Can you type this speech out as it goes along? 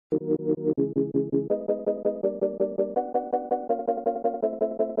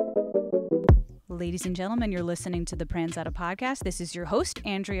Ladies and gentlemen, you're listening to the Pranzata Podcast. This is your host,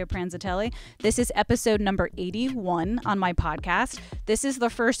 Andrea Pranzatelli. This is episode number 81 on my podcast. This is the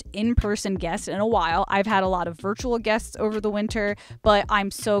first in-person guest in a while. I've had a lot of virtual guests over the winter, but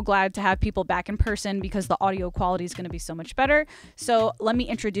I'm so glad to have people back in person because the audio quality is going to be so much better. So let me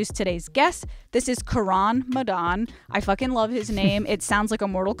introduce today's guest. This is Karan Madan. I fucking love his name. It sounds like a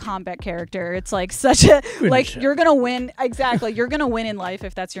Mortal Kombat character. It's like such a, like, you're going to win. Exactly. You're going to win in life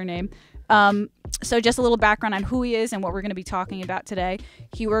if that's your name. So just a little background on who he is and what we're going to be talking about today.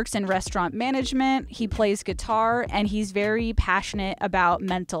 He works in restaurant management, he plays guitar, and he's very passionate about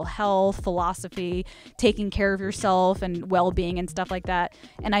mental health, philosophy, taking care of yourself and well-being and stuff like that.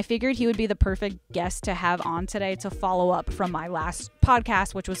 And I figured he would be the perfect guest to have on today to follow up from my last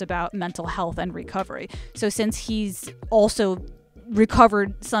podcast, which was about mental health and recovery. So since he's also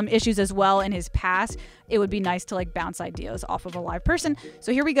recovered some issues as well in his past, it would be nice to like bounce ideas off of a live person.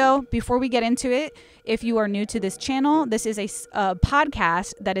 So here we go. Before we get into it, if you are new to this channel, this is a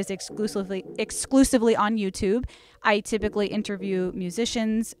podcast that is exclusively on YouTube. I typically interview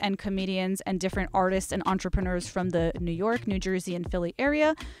musicians and comedians and different artists and entrepreneurs from the New York, New Jersey, and Philly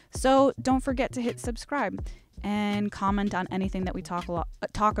area. So don't forget to hit subscribe and comment on anything that we talk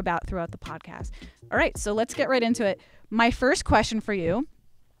about throughout the podcast. All right, so let's get right into it. My first question for you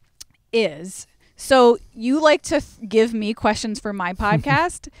is, so you like to give me questions for my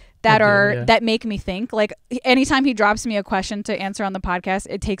podcast that make me think. Like anytime he drops me a question to answer on the podcast,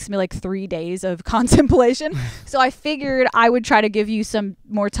 it takes me like 3 days of contemplation. So I figured I would try to give you some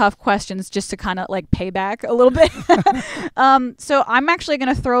more tough questions just to kind of like pay back a little bit. So I'm actually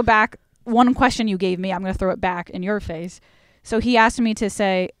going to throw back one question you gave me. I'm going to throw it back in your face. So he asked me to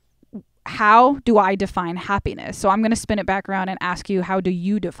say, how do I define happiness? So I'm going to spin it back around and ask you, how do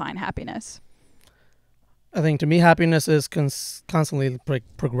you define happiness? I think to me, happiness is constantly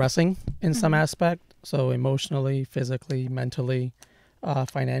progressing in some aspect. So emotionally, physically, mentally,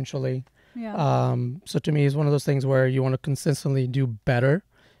 financially. Yeah. So to me, it's one of those things where you want to consistently do better,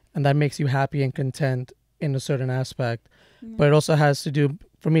 and that makes you happy and content in a certain aspect. But it also has to do,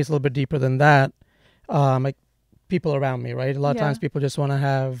 for me, it's a little bit deeper than that. Like people around me, right? A lot of times people just want to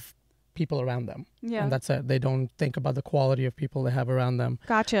have people around them. Yeah. And that's it. They don't think about the quality of people they have around them.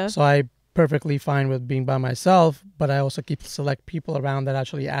 Gotcha. So I perfectly fine with being by myself, but I also select people around that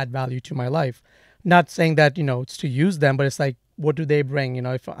actually add value to my life. Not saying that, it's to use them, but it's like, what do they bring?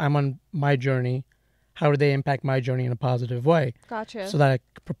 If I'm on my journey, how do they impact my journey in a positive way? Gotcha. So that it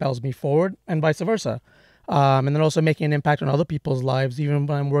propels me forward and vice versa. And then also making an impact on other people's lives, even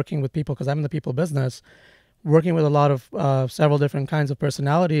when I'm working with people, because I'm in the people business, working with a lot of several different kinds of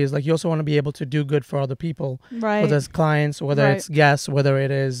personalities. Like you also want to be able to do good for other people, right? Whether it's clients, whether it's guests, whether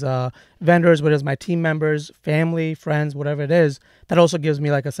it is vendors, whether it's my team members, family, friends, whatever it is. That also gives me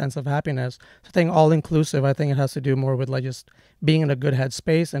like a sense of happiness. So I think all inclusive, I think it has to do more with like just being in a good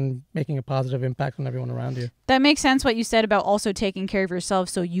headspace and making a positive impact on everyone around you. That makes sense what you said about also taking care of yourself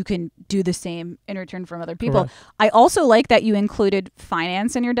so you can do the same in return from other people. Correct. I also like that you included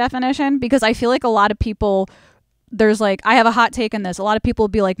finance in your definition, because I feel like a lot of people, there's like, I have a hot take on this. A lot of people will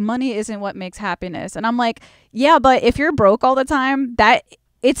be like, money isn't what makes happiness. And I'm like, yeah, but if you're broke all the time, that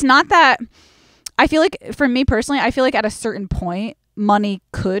it's not that. I feel like for me personally, I feel like at a certain point, money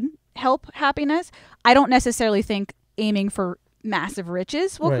could help happiness. I don't necessarily think aiming for massive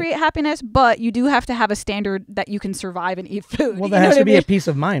riches will create happiness, but you do have to have a standard that you can survive and eat food. Well, there has to be a peace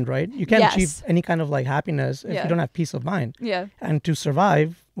of mind, right? You can't achieve any kind of like happiness if you don't have peace of mind. Yeah. And to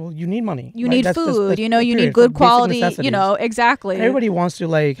survive, well, you need money. You need food. You need good quality. Exactly. And everybody wants to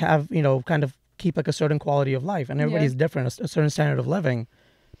like have, kind of keep like a certain quality of life, and everybody's different, a certain standard of living.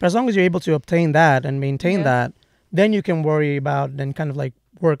 But as long as you're able to obtain that and maintain that, then you can worry about and kind of like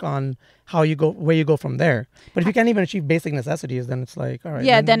work on how you go, where you go from there. But if you can't even achieve basic necessities, then it's like, all right.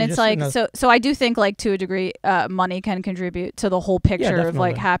 Yeah, then it's like, so I do think like to a degree, money can contribute to the whole picture of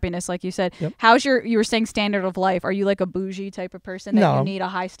like happiness, like you said. Yep. How's you were saying standard of life? Are you like a bougie type of person that you need a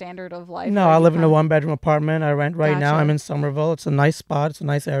high standard of life? No, I live in a 1-bedroom apartment. I rent right now. I'm in Somerville. It's a nice spot. It's a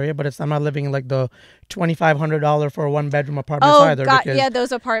nice area, but I'm not living in like the $2,500 for a 1-bedroom apartment either. Yeah,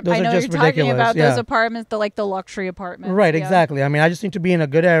 those apartments. I know you're talking about those apartments, the luxury apartments. Right, exactly. I mean, I just need to be in a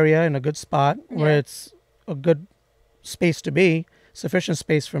good area, in a good spot where it's a good space to be, sufficient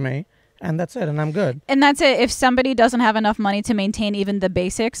space for me, and that's it, and I'm good. And that's it. If somebody doesn't have enough money to maintain even the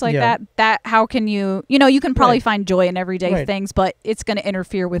basics like that how can you can probably find joy in everyday things, but it's going to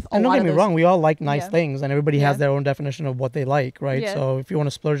interfere with a lot of don't get me wrong, we all like nice things, and everybody has their own definition of what they like, right? So if you want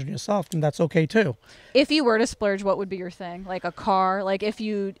to splurge on yourself, then that's okay too. If you were to splurge, what would be your thing? Like a car? Like if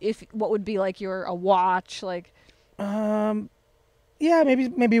what would be like a watch? Like yeah,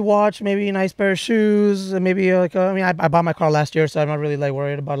 maybe watch, maybe a nice pair of shoes, maybe I bought my car last year, so I'm not really like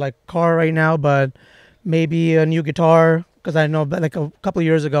worried about like car right now, but maybe a new guitar, because I know like a couple of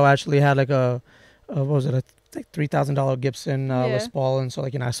years ago I actually had like a what was it, like $3,000 Gibson Les Paul, and so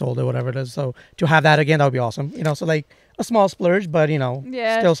like I sold it, whatever it is. So to have that again, that would be awesome. So like a small splurge, but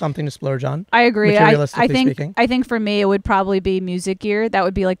still something to splurge on. I agree. I think speaking. I think for me it would probably be music gear. That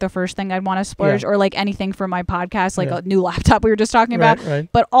would be like the first thing I'd want to splurge, or like anything for my podcast, like a new laptop we were just talking about. Right.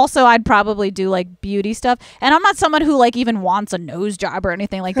 But also I'd probably do like beauty stuff. And I'm not someone who like even wants a nose job or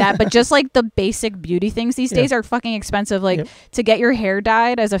anything like that, but just like the basic beauty things these days are fucking expensive. Like to get your hair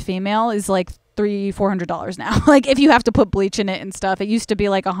dyed as a female is like $300-$400 now. Like if you have to put bleach in it and stuff, it used to be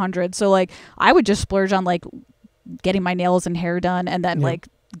like $100. So like I would just splurge on like getting my nails and hair done, and then like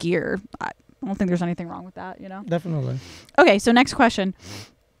gear. I don't think there's anything wrong with that, Definitely. Okay, so next question.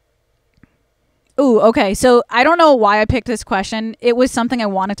 Ooh, okay. So I don't know why I picked this question. It was something I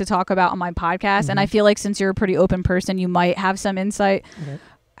wanted to talk about on my podcast, and I feel like since you're a pretty open person, you might have some insight. Okay.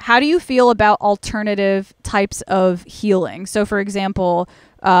 How do you feel about alternative types of healing? So for example,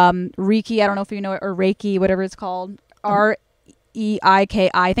 Reiki, I don't know if you know it, or Reiki, whatever it's called, Reiki,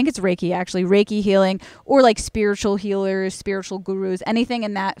 I think it's Reiki actually, Reiki healing, or like spiritual healers, spiritual gurus, anything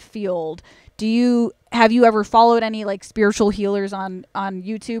in that field. Have you ever followed any like spiritual healers on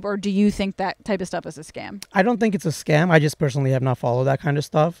YouTube, or do you think that type of stuff is a scam? I don't think it's a scam. I just personally have not followed that kind of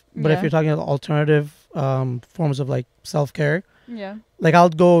stuff. But if you're talking about alternative forms of like self-care, like I'll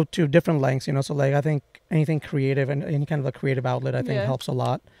go to different lengths, so like I think anything creative and any kind of a creative outlet I think helps a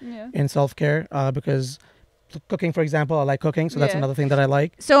lot in self-care, because cooking, for example, I like cooking, so that's another thing that I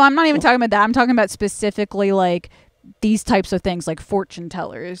like. So I'm not even talking about that. I'm talking about specifically like these types of things, like fortune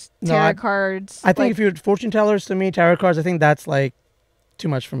tellers, tarot cards. I think if you're fortune tellers, to me, tarot cards, I think that's like too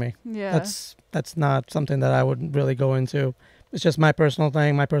much for me. Yeah, that's not something that I would really go into. It's just my personal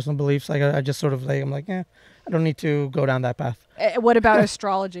thing, my personal beliefs. Like I just sort of like, I'm like, I don't need to go down that path. What about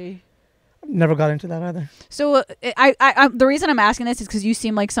astrology? Never got into that either. So I the reason I'm asking this is because you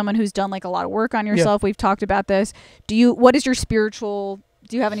seem like someone who's done like a lot of work on yourself. We've talked about this. Do you have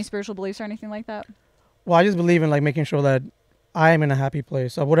any spiritual beliefs or anything like that? Well, I just believe in like making sure that I am in a happy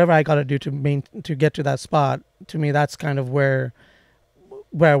place. So whatever I got to do to get to that spot, to me, that's kind of where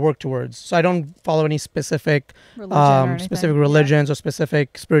I work towards. So I don't follow any specific religions or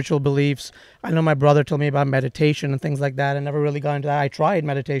specific spiritual beliefs. I know my brother told me about meditation and things like that. I never really got into that. I tried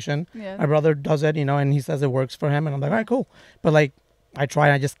meditation. Yeah. My brother does it, and he says it works for him. And I'm like, all right, cool. But like, I try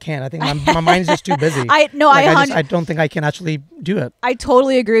and I just can't. I think my mind's just too busy. I don't think I can actually do it. I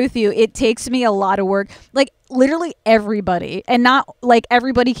totally agree with you. It takes me a lot of work. Like literally everybody, and not like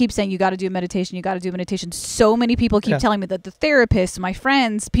everybody keeps saying you got to do meditation. You got to do meditation. So many people keep telling me that, the therapists, my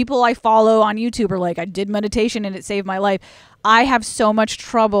friends, people I follow on YouTube are like, I did meditation and it saved my life. I have so much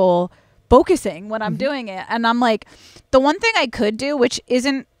trouble focusing when I'm doing it. And I'm like, the one thing I could do, which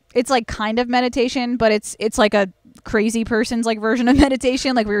isn't, it's like kind of meditation, but it's like a crazy person's like version of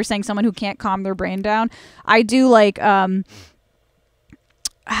meditation, like we were saying, someone who can't calm their brain down. I do like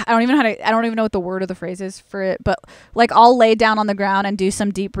I don't even know what the word or the phrase is for it, but like I'll lay down on the ground and do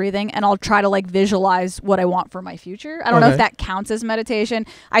some deep breathing, and I'll try to like visualize what I want for my future. I don't know if that counts as meditation.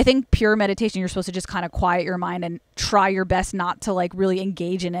 I think pure meditation, you're supposed to just kind of quiet your mind and try your best not to like really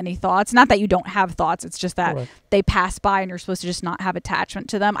engage in any thoughts. Not that you don't have thoughts, it's just that they pass by and you're supposed to just not have attachment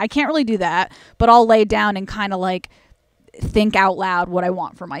to them. I can't really do that, but I'll lay down and kind of like think out loud what I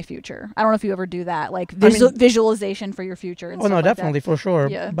want for my future. I don't know if you ever do that, like visualization for your future. And no, definitely, for sure.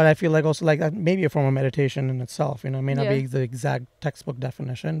 Yeah. But I feel like also like that may be a form of meditation in itself. It may not be the exact textbook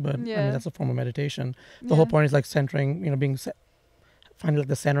definition, but I mean that's a form of meditation. The whole point is like centering, finding like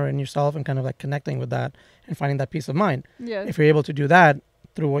the center in yourself and kind of like connecting with that and finding that peace of mind. Yeah. If you're able to do that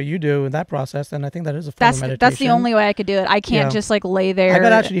through what you do in that process, then I think that is a form of meditation. That's the only way I could do it. I can't just like lay there. I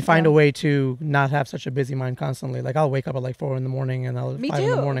gotta actually find a way to not have such a busy mind constantly. Like I'll wake up at like 4 a.m. and I'll 5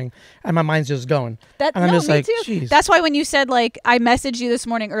 a.m. and my mind's just going. I'm just like, geez. That's why when you said like, I messaged you this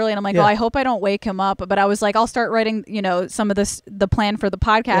morning early and I'm like, I hope I don't wake him up. But I was like, I'll start writing, some of the plan for the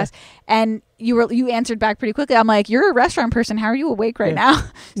podcast. And you answered back pretty quickly. I'm like, you're a restaurant person. How are you awake right now?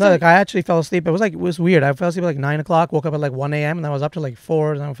 No, like I actually fell asleep. It was weird. I fell asleep at like 9 o'clock, woke up at like 1 a.m. and I was up to like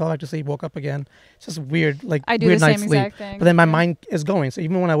 4 and I fell back to sleep, woke up again. It's just weird, like I do weird the night's same sleep. exact thing. But then my mind is going. So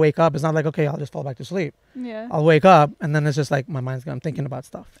even when I wake up, it's not like, okay, I'll just fall back to sleep. Yeah. I'll wake up and then it's just like my mind's I'm thinking about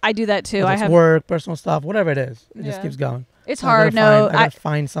stuff. I do that too. I have work, personal stuff, whatever it is. It just keeps going. It's hard. I gotta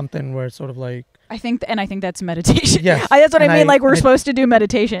find something where it's sort of like, I think that's meditation. Yes. That's what I mean. Like we're supposed to do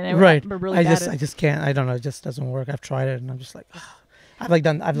meditation. And right. We're really bad at it. I just can't. I don't know. It just doesn't work. I've tried it and I'm just like, I've looked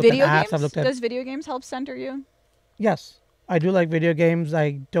at video apps. Games? I've looked at. Does video games help center you? Yes. I do like video games.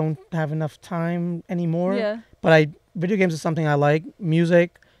 I don't have enough time anymore. Yeah. But video games is something I like.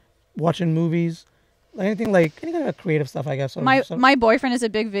 Music, watching movies. Any kind of creative stuff, I guess. My boyfriend is a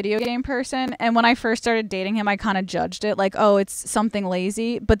big video game person, and when I first started dating him, I kind of judged it like, oh, it's something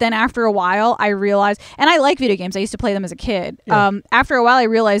lazy. But then after a while, I realized, and I like video games. I used to play them as a kid. Yeah. After a while, I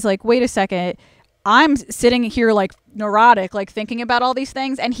realized, like, wait a second, I'm sitting here like neurotic, like thinking about all these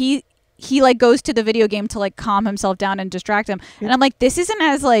things, and he like goes to the video game to like calm himself down and distract him. Yeah. And I'm like, this isn't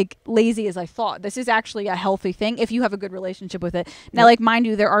as like lazy as I thought. This is actually a healthy thing if you have a good relationship with it. Now, like, mind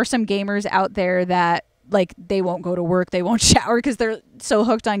you, there are some gamers out there that like they won't go to work, they won't shower because they're so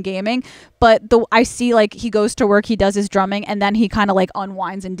hooked on gaming. But I see like he goes to work, he does his drumming, and then he kind of like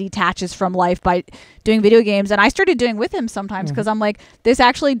unwinds and detaches from life by doing video games. And I started doing with him sometimes because I'm like, this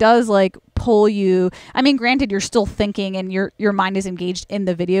actually does like pull you. I mean, granted, you're still thinking and your mind is engaged in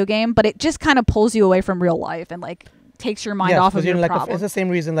the video game, but it just kind of pulls you away from real life and like takes your mind off of your problem. It's the same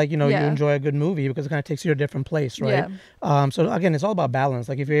reason you enjoy a good movie because it kind of takes you to a different place, right? Yeah. So again, it's all about balance.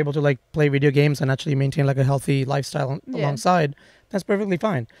 Like if you're able to like play video games and actually maintain like a healthy lifestyle alongside, that's perfectly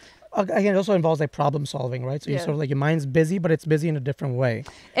fine. Again, it also involves like problem solving, right? So you sort of like your mind's busy, but it's busy in a different way.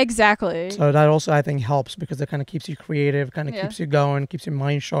 Exactly. So that also I think helps because it kind of keeps you creative, kind of keeps you going, keeps your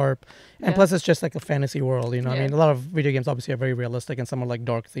mind sharp, and plus it's just like a fantasy world, you know. I mean, a lot of video games obviously are very realistic and some are like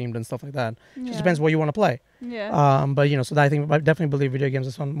dark themed and stuff like that. It just depends what you want to play. Yeah. But so I definitely believe video games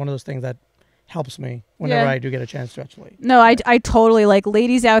is one of those things that helps me whenever I do get a chance to actually. No, I totally like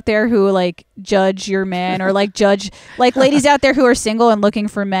ladies out there who like judge your man or like judge like ladies out there who are single and looking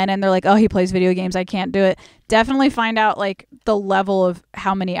for men and they're like, oh, he plays video games, I can't do it. Definitely find out like the level of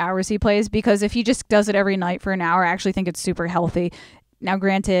how many hours he plays, because if he just does it every night for an hour, I actually think it's super healthy. Now,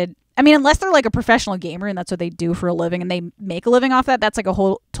 granted, I mean, unless they're like a professional gamer and that's what they do for a living and they make a living off that, that's like a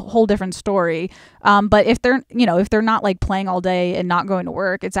whole different story. But if they're, if they're not like playing all day and not going to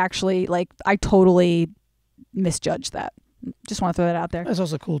work, it's actually like, I totally misjudge that. Just want to throw that out there. It's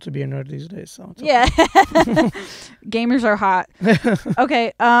also cool to be a nerd these days. So it's yeah. Gamers are hot.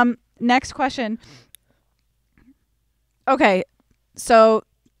 Okay. Next question. Okay. So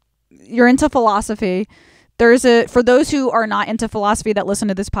you're into philosophy. For those who are not into philosophy that listen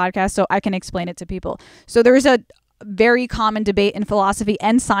to this podcast, so I can explain it to people. So there's a very common debate in philosophy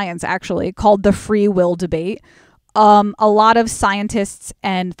and science actually called the free will debate. A lot of scientists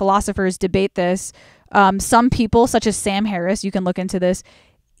and philosophers debate this. Some people, such as Sam Harris, you can look into this,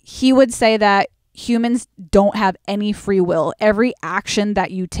 he would say that humans don't have any free will. Every action that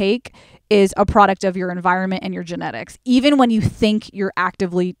you take is a product of your environment and your genetics. Even when you think you're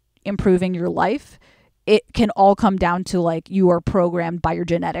actively improving your life, it can all come down to like you are programmed by your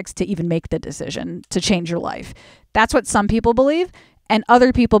genetics to even make the decision to change your life. That's what some people believe. And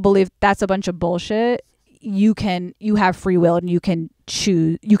other people believe that's a bunch of bullshit. You have free will and you can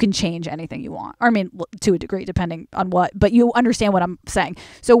choose, you can change anything you want. Or, I mean, to a degree, depending on what, but you understand what I'm saying.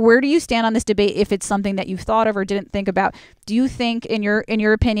 So where do you stand on this debate? If it's something that you've thought of or didn't think about, do you think in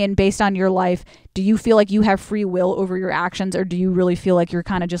your opinion, based on your life, do you feel like you have free will over your actions, or do you really feel like you're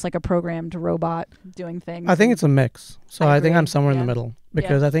kind of just like a programmed robot doing things? I think it's a mix. So I think I'm somewhere in the middle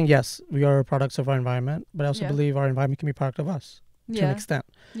because I think, yes, we are products of our environment, but I also believe our environment can be a product of us to an extent.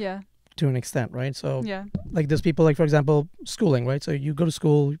 Yeah. To an extent, right? So like there's people like, for example, schooling, right? So you go to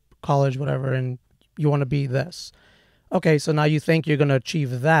school, college, whatever, and you want to be this. Okay, so now you think you're going to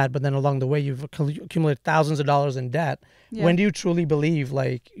achieve that, but then along the way you've accumulated thousands of dollars in debt. Yeah. When do you truly believe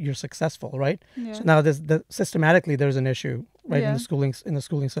like you're successful, right? Yeah. So now systematically there's an issue, right, in the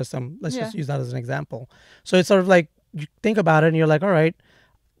schooling system. Let's just use that as an example. So it's sort of like you think about it and you're like, all right,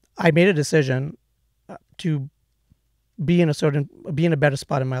 I made a decision to be in a better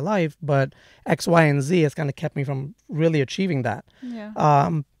spot in my life, but X, Y, and Z has kind of kept me from really achieving that. Yeah.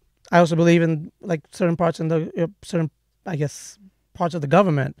 I also believe in like certain parts in I guess parts of the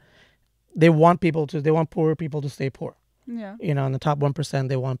government, they want poor people to stay poor. Yeah. In the top 1%,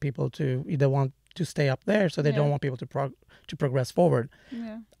 they want people to stay up there, so they don't want people to progress forward.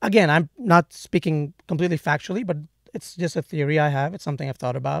 Yeah. Again, I'm not speaking completely factually, but it's just a theory I have. It's something I've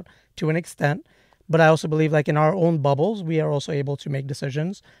thought about to an extent. But I also believe like in our own bubbles, we are also able to make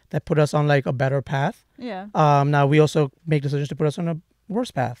decisions that put us on like a better path. Yeah. Now we also make decisions to put us on a worse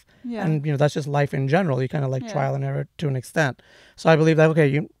path. Yeah. And, that's just life in general. You kind of like trial and error to an extent. So I believe that,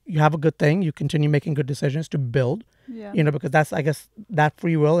 okay, you have a good thing. You continue making good decisions to build, because that's, I guess, that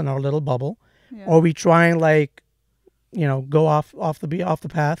free will in our little bubble. Yeah. Or we try and like, go off the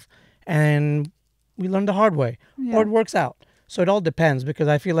path and we learn the hard way, or it works out. So it all depends, because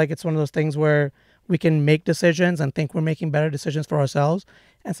I feel like it's one of those things where we can make decisions and think we're making better decisions for ourselves,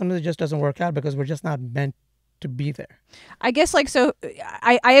 and sometimes it just doesn't work out because we're just not meant to be there. I guess so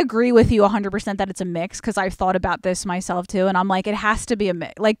I agree with you 100% that it's a mix, because I've thought about this myself too, and I'm like, it has to be a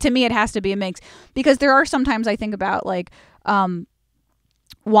mix. Like, to me, it has to be a mix, because there are sometimes I think about like,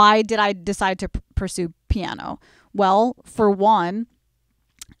 why did I decide to pursue piano? Well, for one,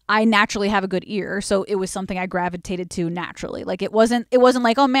 I naturally have a good ear, so it was something I gravitated to naturally. Like, it wasn't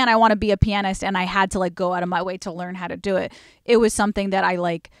like, oh man, I want to be a pianist and I had to like go out of my way to learn how to do it. It was something that I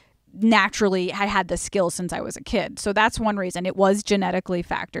like naturally I had the skill since I was a kid. So that's one reason. It was genetically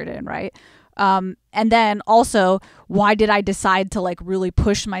factored in, right? And then also, why did I decide to like really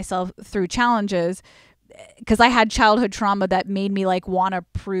push myself through challenges? Because I had childhood trauma that made me like want to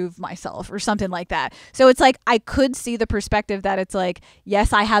prove myself or something like that. So it's like I could see the perspective that it's like,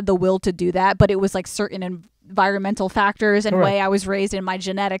 yes, I had the will to do that, but it was like certain environmental factors and way I was raised in my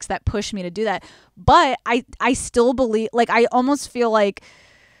genetics that pushed me to do that. But I still believe, like, I almost feel like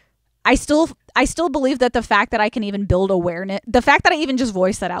I still believe that the fact that I can even build awareness, the fact that I even just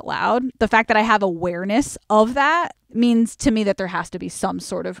voice that out loud, the fact that I have awareness of that means to me that there has to be some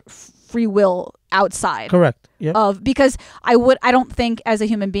sort of free will outside. Correct. Yep. Because I don't think as a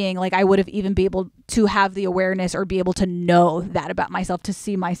human being, like, I would have even be able to have the awareness or be able to know that about myself, to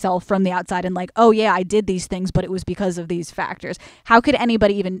see myself from the outside and like, oh yeah, I did these things, but it was because of these factors. How could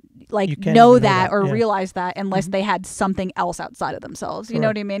anybody even like know that or realize that unless they had something else outside of themselves? You know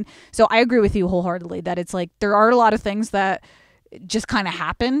what I mean? So I agree with you wholeheartedly that it's like there are a lot of things that just kind of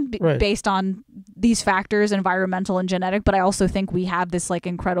happen based on these factors, environmental and genetic, but I also think we have this like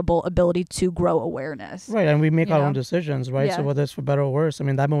incredible ability to grow awareness. Right, and we make our own decisions, right? Yeah. So whether it's for better or worse, I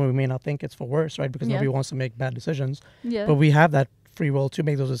mean, that moment we may not think it's for worse, right? Because nobody wants to make bad decisions. Yeah. But we have that free will to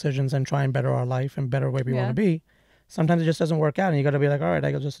make those decisions and try and better our life and better where we want to be. Sometimes it just doesn't work out and you got to be like, all right,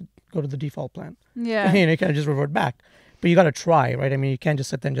 I can just go to the default plan. Yeah. You kind of just revert back. But you got to try, right? I mean, you can't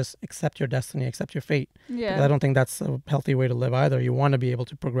just sit there and just accept your destiny, accept your fate. Yeah. Because I don't think that's a healthy way to live either. You want to be able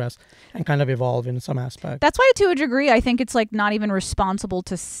to progress and kind of evolve in some aspect. That's why, to a degree, I think it's like not even responsible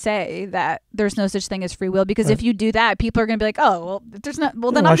to say that there's no such thing as free will. Because if you do that, people are going to be like, oh, well, there's not.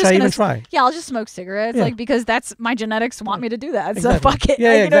 Well, then I'm just going to try. Yeah, I'll just smoke cigarettes, like, because that's my genetics want me to do that. Exactly. So fuck it.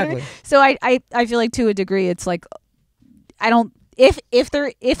 Yeah, exactly. What I mean? So I feel like to a degree, it's like I don't.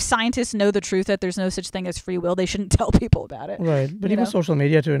 If scientists know the truth that there's no such thing as free will, they shouldn't tell people about it. Right. But even social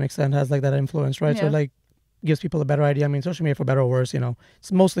media to an extent has like that influence, right? Yeah. So like gives people a better idea. I mean, social media, for better or worse,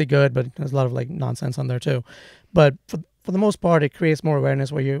 it's mostly good, but there's a lot of like nonsense on there too. But for the most part, it creates more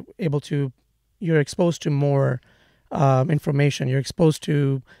awareness where you're exposed to more information. You're exposed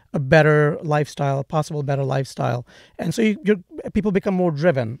to a better lifestyle, a possible better lifestyle. And so people become more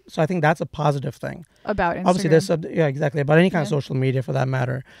driven. So I think that's a positive thing. About Instagram. Obviously, exactly. About any kind of social media for that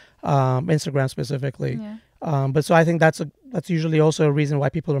matter, Instagram specifically. Yeah. But so I think that's usually also a reason why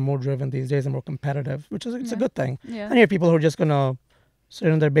people are more driven these days and more competitive, which is it's a good thing. Yeah. And you have people who are just going to sit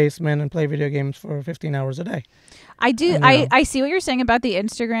in their basement and play video games for 15 hours a day. I do. I see what you're saying about the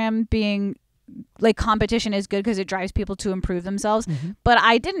Instagram being like competition is good because it drives people to improve themselves. Mm-hmm. But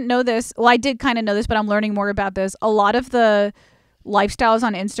I didn't know this. Well, I did kind of know this, but I'm learning more about this. A lot of the lifestyles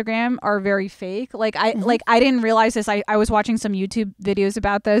on Instagram are very fake. Like I didn't realize this. I was watching some YouTube videos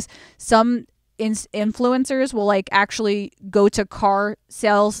about this. Some influencers will like actually go to car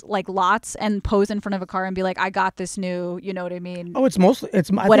sales like lots and pose in front of a car and be like, I got this new, you know what I mean? Oh, it's mostly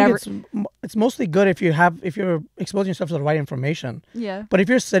whatever. I think it's mostly good if you're exposing yourself to the right information. Yeah. But if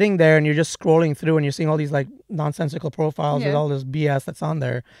you're sitting there and you're just scrolling through and you're seeing all these like nonsensical profiles with all this BS that's on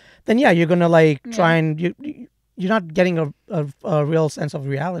there, then you're gonna like try and you're not getting a real sense of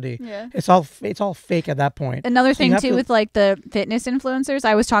reality. Yeah. It's all fake at that point. Another thing too with like the fitness influencers,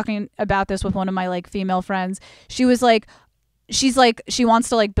 I was talking about this with one of my like female friends. She was like, she wants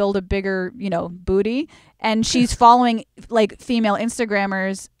to like build a bigger, booty, and she's following like female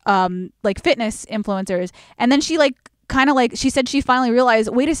Instagrammers, like fitness influencers. And then she like kind of like, she said she finally realized,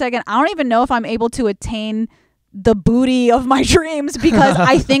 wait a second, I don't even know if I'm able to attain the booty of my dreams because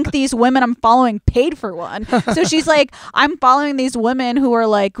I think these women I'm following paid for one. So she's like, I'm following these women who are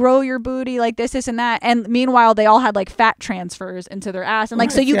like, grow your booty, like this and that. And meanwhile, they all had like fat transfers into their ass. And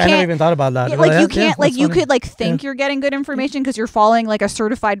like, so you can't. I never even thought about that. Like you can't, like you could like think you're getting good information because you're following like a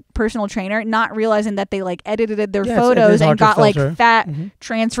certified personal trainer, not realizing that they like edited their photos and got like fat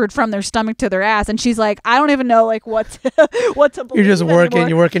transferred from their stomach to their ass. And she's like, I don't even know like what to believe. You're just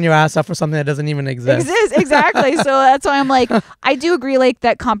you're working your ass off for something that doesn't even exist. Exactly. So that's why I'm like, I do agree like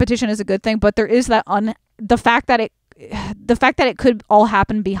that competition is a good thing, but there is that the fact that it could all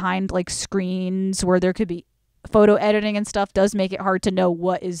happen behind like screens where there could be photo editing and stuff does make it hard to know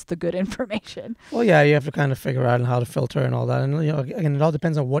what is the good information. Well, yeah, you have to kind of figure out how to filter and all that. And, you know, again, it all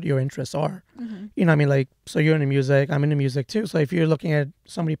depends on what your interests are. You know what I mean? Like, so you're into music, I'm into music too. So if you're looking at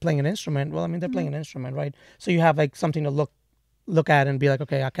somebody playing an instrument, well, I mean, they're playing an instrument, right? So you have like something to look at and be like,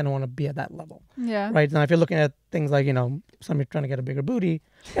 okay, I kind of want to be at that level. Yeah. Right. Now, if you're looking at things like, you know, somebody trying to get a bigger booty,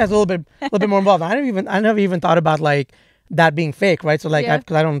 yeah, it's a little bit more involved. I never even thought about like that being fake, right? So like,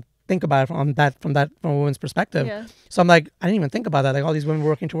 because I don't think about it from a woman's perspective. Yeah. So I'm like, I didn't even think about that. Like all these women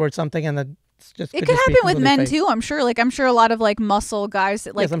working towards something, and then it could happen with men fake. Too. I'm sure. Like I'm sure a lot of like muscle guys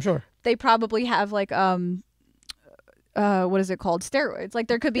that like, yes, I'm sure they probably have like what is it called? Steroids. Like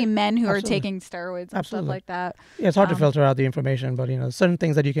there could be men who are taking steroids and stuff like that. Yeah, it's hard to filter out the information, but you know, certain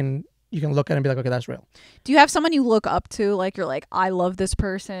things that you can look at and be like, okay, that's real. Do you have someone you look up to? Like you're like, I love this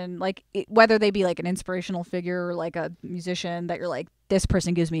person. Like whether they be like an inspirational figure or like a musician that you're like, this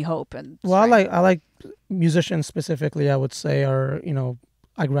person gives me hope. And well, I like musicians specifically. I would say are, you know,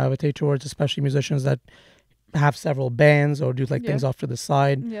 I gravitate towards, especially musicians that have several bands or do like things off to the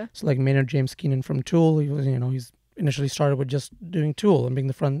side. Yeah. So like Maynard James Keenan from Tool, he's initially started with just doing Tool and being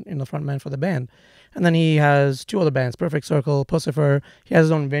the front man for the band, and then he has two other bands, Perfect Circle, Pussifer. He has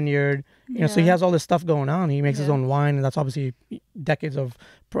his own vineyard, you know, so he has all this stuff going on. He makes his own wine, and that's obviously decades of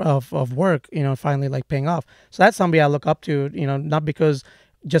work, you know, finally like paying off. So that's somebody I look up to, you know, not because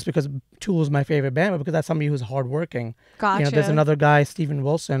Tool is my favorite band, but because that's somebody who's hardworking. Gotcha. You know, there's another guy, Stephen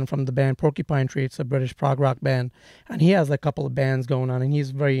Wilson, from the band Porcupine Tree. It's a British prog rock band, and he has like a couple of bands going on, and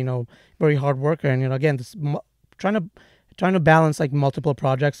he's very hard worker. And you know, again, this trying to balance like multiple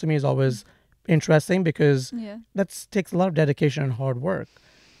projects to me is always interesting because that takes a lot of dedication and hard work.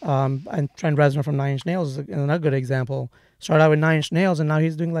 And Trent Reznor from Nine Inch Nails is another good example. Started out with Nine Inch Nails, and now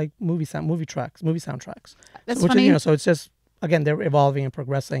he's doing like movie soundtracks. That's funny. You know, so it's just, again, they're evolving and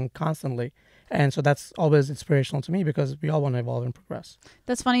progressing constantly. And so that's always inspirational to me because we all want to evolve and progress.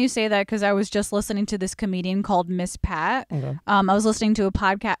 That's funny you say that because I was just listening to this comedian called Miss Pat. Okay. I was listening to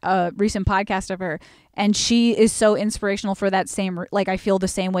a recent podcast of her, and she is so inspirational for that same, like I feel the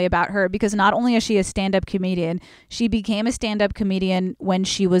same way about her because not only is she a stand-up comedian, she became a stand-up comedian when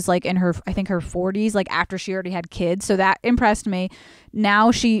she was like in her 40s, like after she already had kids. So that impressed me.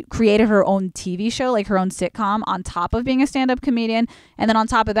 Now she created her own TV show, like her own sitcom on top of being a stand-up comedian. And then on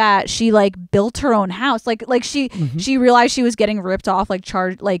top of that, she like built her own house. Like she realized she was getting ripped off, like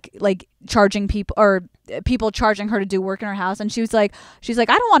charging people or people charging her to do work in her house, and she's like I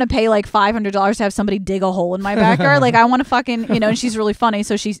don't want to pay like $500 to have somebody dig a hole in my backyard. Like I want to fucking, you know, and she's really funny,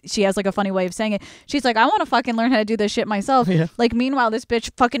 so she has like a funny way of saying it. She's like, I want to fucking learn how to do this shit myself. Like meanwhile this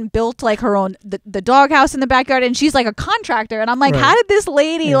bitch fucking built like her own the doghouse in the backyard, and she's like a contractor, and I'm like, how did this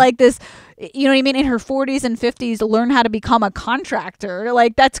lady like this, you know what I mean, in her 40s and 50s learn how to become a contractor?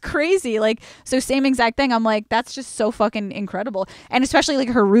 Like that's crazy. Like so same exact thing. I'm like, that's just so fucking incredible. And especially like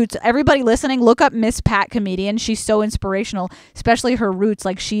her roots. Everybody listening, look up Miss Pat comedian. She's so inspirational, especially her roots.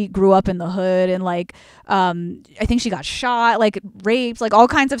 Like she grew up in the hood, and like I think she got shot, like raped, like all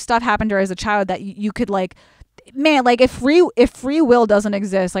kinds of stuff happened to her as a child that you could like, man, like if free will doesn't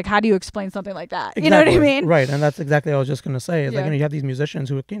exist, like how do you explain something like that? Exactly. You know what I mean? Right. And that's exactly what I was just going to say. Like, you know, you have these musicians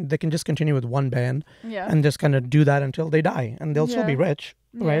who they can just continue with one band and just kind of do that until they die, and they'll still be rich,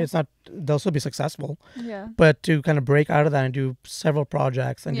 right? It's not, they'll still be successful. Yeah. But to kind of break out of that and do several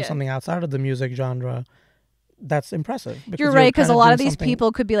projects and do something outside of the music genre, that's impressive. You're right, because a lot of these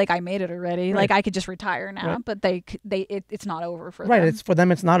people could be like, I made it already. Right. Like I could just retire now, but it's not over for them. Right. It's for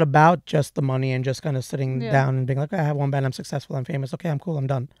them. It's not about just the money and just kind of sitting down and being like, I have one band, I'm successful, I'm famous. Okay, I'm cool, I'm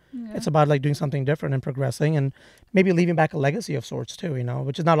done. Yeah. It's about like doing something different and progressing and maybe leaving back a legacy of sorts too, you know,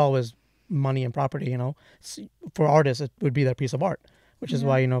 which is not always money and property, you know. For artists, it would be their piece of art, which is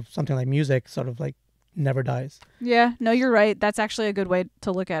why, you know, something like music sort of like never dies. Yeah, no, you're right. That's actually a good way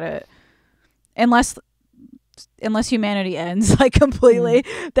to look at it. Unless humanity ends like completely,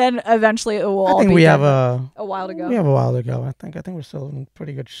 then eventually it will. I think we have a while to go. We have a while to go. I think we're still in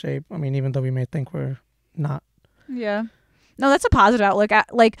pretty good shape. I mean, even though we may think we're not. Yeah. No, that's a positive outlook.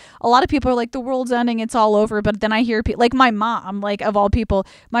 Like a lot of people are like, the world's ending, it's all over. But then I hear like my mom, like of all people,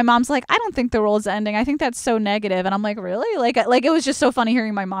 my mom's like, I don't think the world's ending. I think that's so negative. And I'm like, really? Like it was just so funny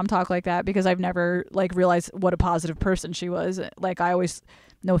hearing my mom talk like that, because I've never like realized what a positive person she was. Like I always,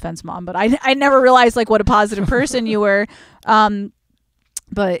 no offense, Mom, but I never realized like what a positive person you were.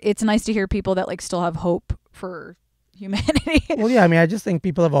 But it's nice to hear people that like still have hope for humanity. Well, yeah, I mean, I just think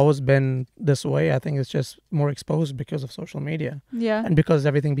people have always been this way. I think it's just more exposed because of social media. Yeah. And because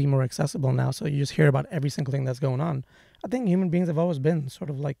everything being more accessible now. So you just hear about every single thing that's going on. I think human beings have always been sort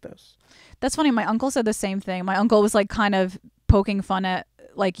of like this. That's funny. My uncle said the same thing. My uncle was like kind of poking fun at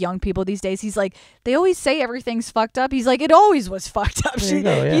like young people these days. He's like, they always say everything's fucked up. He's like, it always was fucked up. There you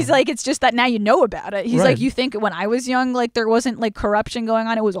go, yeah. He's like, it's just that now you know about it. He's Right. like, you think when I was young, like there wasn't like corruption going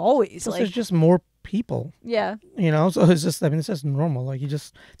on. It was always So like, there's just more people, yeah. you know? So it's just, I mean, it's just normal. Like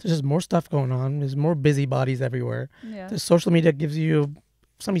there's just more stuff going on. There's more busybodies everywhere. Yeah. The social media gives you,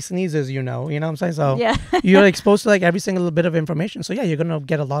 somebody sneezes, you know what I'm saying? So Yeah. you're exposed to like every single bit of information. So yeah, you're going to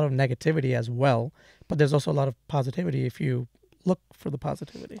get a lot of negativity as well. But there's also a lot of positivity if you look for the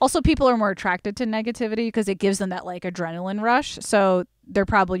positivity. Also, people are more attracted to negativity because it gives them that like adrenaline rush. So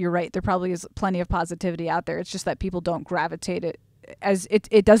you're right. There probably is plenty of positivity out there. It's just that people don't gravitate it as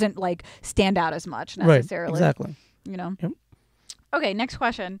it doesn't like stand out as much necessarily. Right, exactly. You know? Yep. Okay, next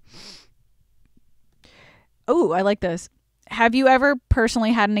question. Oh, I like this. Have you ever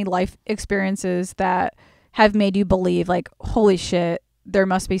personally had any life experiences that have made you believe like, holy shit, there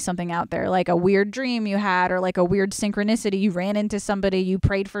must be something out there, like a weird dream you had, or like a weird synchronicity, you ran into somebody, you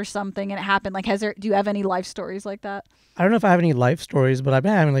prayed for something and it happened? Like, do you have any life stories like that? I don't know if I have any life stories, but I've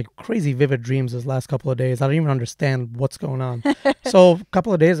been having like crazy vivid dreams this last couple of days. I don't even understand what's going on. So a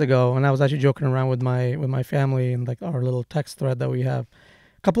couple of days ago, and I was actually joking around with my family and like our little text thread that we have.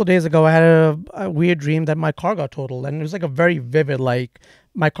 A couple of days ago, I had a weird dream that my car got totaled, and it was like a very vivid, like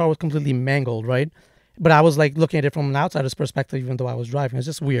my car was completely mangled, right? But I was like looking at it from an outsider's perspective, even though I was driving. It's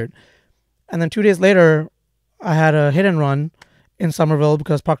just weird. And then 2 days later, I had a hit and run in Somerville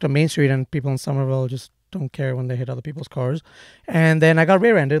because I was parked on Main Street, and people in Somerville just don't care when they hit other people's cars. And then I got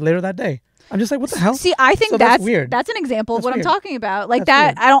rear-ended later that day. I'm just like, what the hell? See, I think So that's weird. That's an example of That's what weird. I'm talking about. Like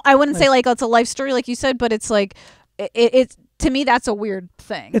That's that, weird. I wouldn't say like it's a life story like you said, but it's like it's to me that's a weird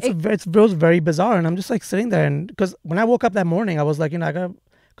thing. It was very bizarre, and I'm just like sitting there, and because when I woke up that morning, I was like,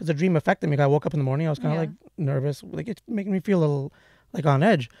 because the dream affected me. I woke up in the morning, I was kind of like nervous, like it's making me feel a little like on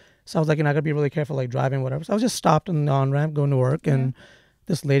edge. So I was like, I gotta be really careful, like driving, whatever. So I was just stopped on the on ramp going to work, and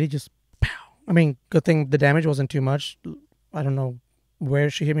this lady just, pow. I mean, good thing the damage wasn't too much. I don't know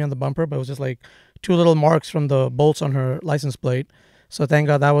where she hit me on the bumper, but it was just like 2 little marks from the bolts on her license plate. So thank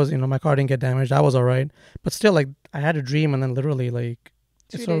God that was, my car didn't get damaged. That was all right. But still, like, I had a dream, and then literally, like,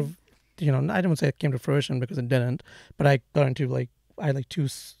 it sort of, I don't say it came to fruition because it didn't, but I got into, like, I had like 2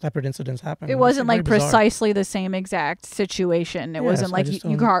 separate incidents happen. It wasn't like very bizarre. precisely the same exact situation. It wasn't so I like just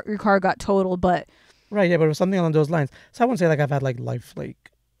your car got totaled, but Right, yeah, but it was something along those lines. So I wouldn't say like I've had like life, like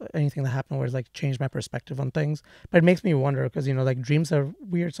anything that happened where it's like changed my perspective on things. But it makes me wonder because, like dreams are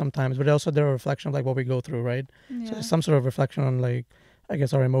weird sometimes, but also they're a reflection of like what we go through, right? So there's some sort of reflection on like, I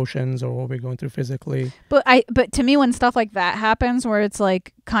guess, our emotions or what we're going through physically. But to me, when stuff like that happens, where it's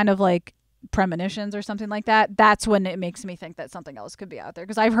like kind of like premonitions or something like that, that's when it makes me think that something else could be out there.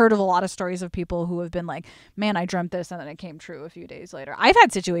 Because I've heard of a lot of stories of people who have been like, man, I dreamt this and then it came true a few days later. I've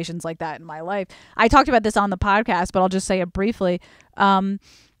had situations like that in my life. I talked about this on the podcast, but I'll just say it briefly.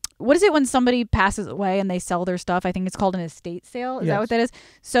 What is it when somebody passes away and they sell their stuff? I think it's called an estate sale. Is that what that is?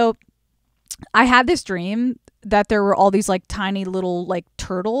 So I had this dream that there were all these like tiny little like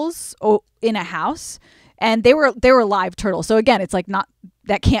turtles in a house, and they were live turtles. So again, it's like not,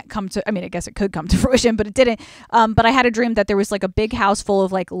 that can't come to, I mean, I guess it could come to fruition, but it didn't. But I had a dream that there was like a big house full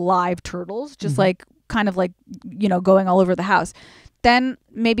of like live turtles, just like kind of like, going all over the house. Then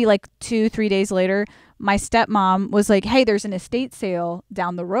maybe like 2-3 days later, my stepmom was like, hey, there's an estate sale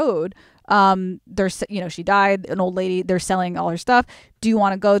down the road. There's, she died, an old lady, they're selling all her stuff. Do you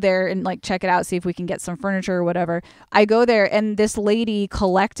want to go there and like check it out, see if we can get some furniture or whatever? I go there, and this lady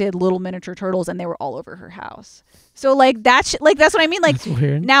collected little miniature turtles, and they were all over her house. So like that's what I mean. Like, that's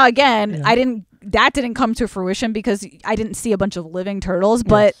weird. Now again, that didn't come to fruition because I didn't see a bunch of living turtles,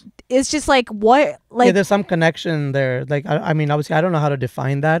 but it's just like, what, like, yeah, there's some connection there. Like, I mean, obviously I don't know how to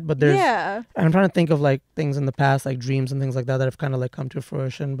define that, but there's, I'm trying to think of like things in the past, like dreams and things like that have kind of like come to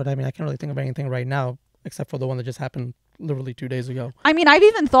fruition. But I mean, I can't really think of anything right now except for the one that just happened literally 2 days ago. I mean, I've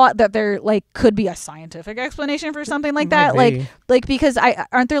even thought that there like could be a scientific explanation for something like that. Like because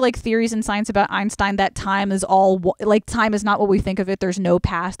aren't there like theories in science about Einstein that time is all like time is not what we think of it. There's no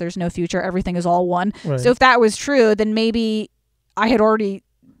past, there's no future. Everything is all one. Right. So if that was true, then maybe I had already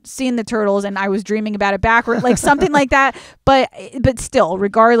seen the turtles and I was dreaming about it backward, like something like that. But still,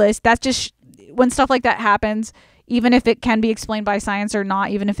 regardless, that's just when stuff like that happens. Even if it can be explained by science or not,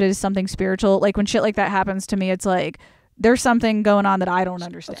 even if it is something spiritual, like when shit like that happens to me, it's like there's something going on that I don't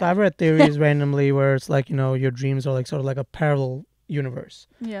understand. So I've read theories randomly where it's like, your dreams are like sort of like a parallel universe.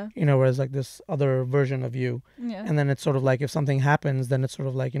 Yeah. Where it's like this other version of you. Yeah. And then it's sort of like if something happens, then it's sort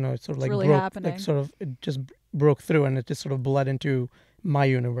of like, it's sort of like really broke, happening. like sort of it just broke through and it just sort of bled into my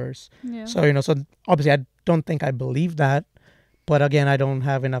universe. Yeah. So, so obviously I don't think I believe that, but again, I don't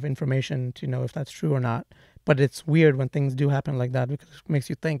have enough information to know if that's true or not. But it's weird when things do happen like that because it makes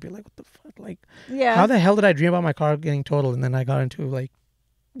you think, like, what the fuck? Like, how the hell did I dream about my car getting totaled and then I got into, like,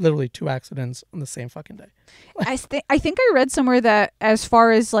 literally 2 accidents on the same fucking day? I think I read somewhere that as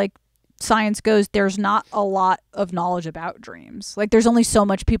far as, like, science goes, there's not a lot of knowledge about dreams. Like, there's only so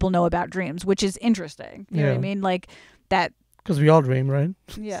much people know about dreams, which is interesting. You know what I mean? Like, that... Because we all dream, right?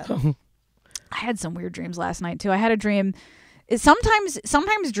 Yeah. So. I had some weird dreams last night, too. I had a dream...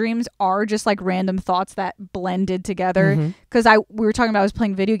 Sometimes dreams are just like random thoughts that blended together. Because we were talking about I was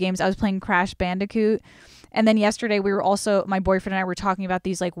playing video games. I was playing Crash Bandicoot, and then yesterday we were also my boyfriend and I were talking about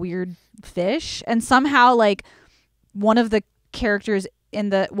these like weird fish, and somehow like one of the characters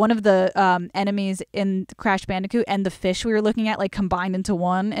in one of the enemies in Crash Bandicoot and the fish we were looking at like combined into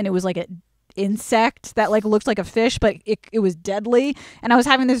one, and it was like a insect that like looked like a fish, but it was deadly. And I was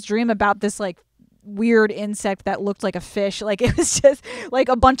having this dream about this like weird insect that looked like a fish. Like it was just like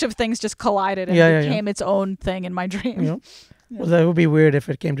a bunch of things just collided and became its own thing in my dream. Yeah. Well, that would be weird if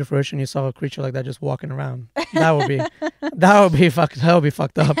it came to fruition. You saw a creature like that just walking around. That would be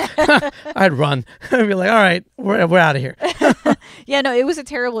fucked up. I'd run. I'd be like, all right, we're out of here. Yeah, no, it was a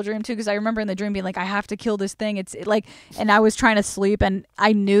terrible dream too because I remember in the dream being like, I have to kill this thing. And I was trying to sleep and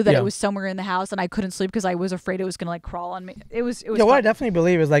I knew that it was somewhere in the house and I couldn't sleep because I was afraid it was gonna like crawl on me. It was. Yeah, what I definitely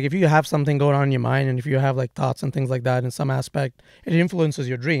believe is like if you have something going on in your mind and if you have like thoughts and things like that in some aspect, it influences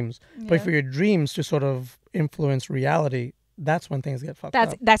your dreams. Yeah. But for your dreams to sort of influence reality, that's when things get fucked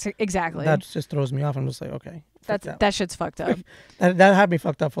up. That's exactly. That just throws me off. I'm just like, okay. That shit's fucked up. that had me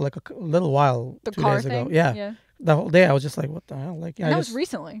fucked up for like a little while. The 2 days ago. Yeah. The whole day I was just like, what the hell? Like, that was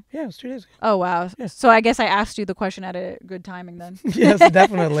recently. Yeah, it was 2 days ago. Oh wow. Yeah. So I guess I asked you the question at a good timing then. Yes,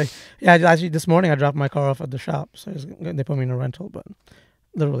 definitely. Yeah, actually this morning I dropped my car off at the shop, so they put me in a rental, but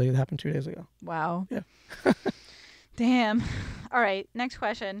literally it happened 2 days ago. Wow. Yeah. Damn. All right. Next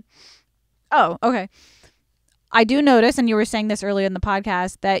question. Oh, okay. I do notice, and you were saying this earlier in the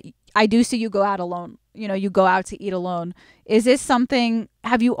podcast, that I do see you go out alone. You go out to eat alone. Is this something,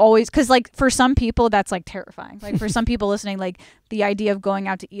 have you always, because like for some people that's like terrifying. Like for some people listening, like the idea of going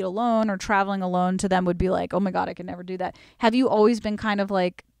out to eat alone or traveling alone to them would be like, oh my God, I could never do that. Have you always been kind of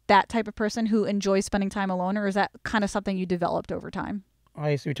like that type of person who enjoys spending time alone, or is that kind of something you developed over time?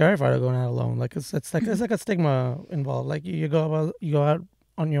 I used to be terrified of going out alone. Like it's like a stigma involved. Like you go out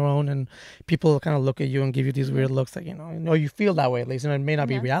on your own and people kind of look at you and give you these weird looks like, you feel that way at least. And it may not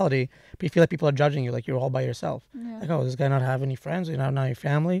be reality, but you feel like people are judging you, like you're all by yourself. Yeah. Like, oh, does this guy not have any friends? Not any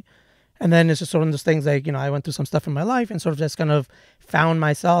family? And then it's just sort of those things like, I went through some stuff in my life and sort of just kind of found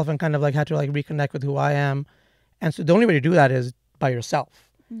myself and kind of like had to like reconnect with who I am. And so the only way to do that is by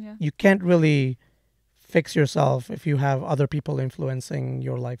yourself. Yeah. You can't really fix yourself if you have other people influencing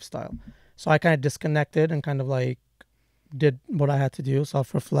your lifestyle. So I kind of disconnected and kind of like did what I had to do,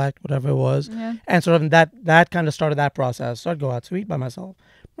 self-reflect, whatever it was. Yeah. And sort of that kind of started that process. So I'd go out to eat by myself.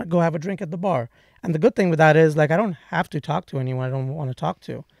 I'd go have a drink at the bar. And the good thing with that is like I don't have to talk to anyone I don't want to talk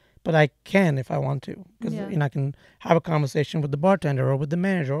to. But I can if I want to. Because I can have a conversation with the bartender or with the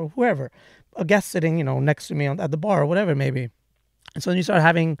manager or whoever. A guest sitting, next to me at the bar or whatever it may be. And so then you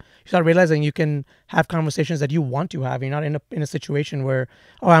start realizing you can have conversations that you want to have. You're not in a situation where,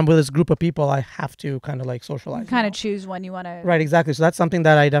 I'm with this group of people, I have to kind of like socialize. You kind of choose when you want to. Right, exactly. So that's something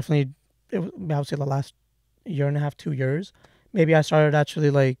that I definitely, I would say the last year and a half, 2 years, maybe I started actually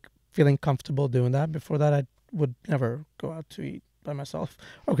like feeling comfortable doing that. Before that, I would never go out to eat by myself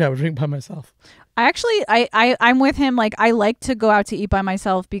or grab a drink by myself. I'm with him. Like I like to go out to eat by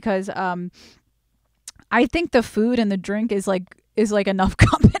myself because I think the food and the drink is is like enough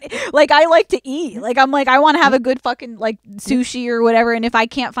company. Like I like to eat. Like I'm like I want to have a good fucking like sushi or whatever. And if I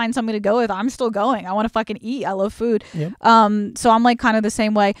can't find somebody to go with, I'm still going. I want to fucking eat. I love food. Yep. So I'm like kind of the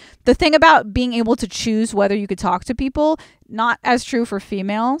same way. The thing about being able to choose whether you could talk to people, not as true for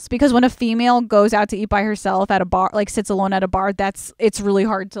females, because when a female goes out to eat by herself at a bar, like sits alone at a bar, it's really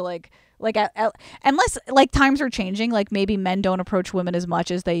hard to like unless like times are changing, like maybe men don't approach women as much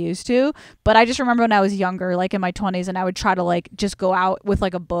as they used to. But I just remember when I was younger, like in my 20s, and I would try to like just go out with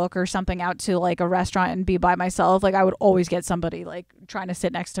like a book or something out to like a restaurant and be by myself. Like I would always get somebody like trying to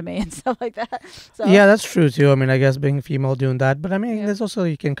sit next to me and stuff like that. So yeah, that's true too. I mean, I guess being female doing that, but I mean, there's also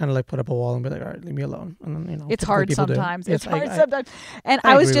you can kind of like put up a wall and be like, all right, leave me alone. And then, it's hard sometimes. It's hard sometimes. And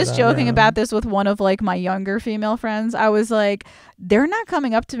I I was agree with just that, joking about this with one of like my younger female friends. I was like, they're not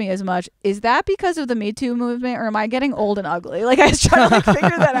coming up to me as much. Is that because of the Me Too movement, or am I getting old and ugly? Like I was trying to like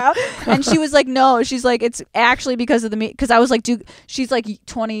figure that out, and she was like, no, she's like, it's actually because of the me. Because I was like, dude, she's like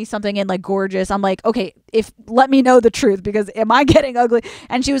 20 something and like gorgeous. I'm like, okay, let me know the truth, because am I getting ugly?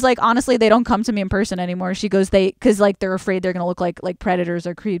 And she was like, honestly, they don't come to me in person anymore. She goes, because like they're afraid they're gonna look like predators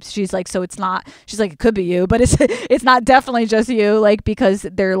or creeps. She's like, so it's not. She's like, it could be you, but it's not definitely just you. Like because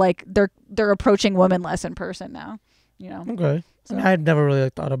they're like they're approaching women less in person now. You know. Okay. So. I mean, I'd never really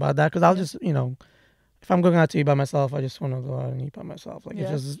thought about that, because I'll just, if I'm going out to eat by myself, I just want to go out and eat by myself. Like if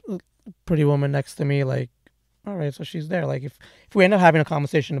there's a pretty woman next to me, like, all right, so she's there. Like if we end up having a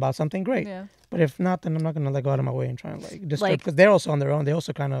conversation about something, great. Yeah. But if not, then I'm not gonna like go out of my way and try and like disturb, because they're also on their own. They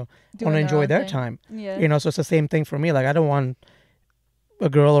also kind of want to enjoy their time. Yeah. So it's the same thing for me. Like I don't want a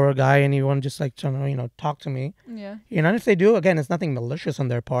girl or a guy, anyone just like trying to talk to me. Yeah. And if they do, again, it's nothing malicious on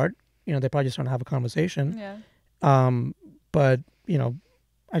their part. They're probably just trying to have a conversation. Yeah. But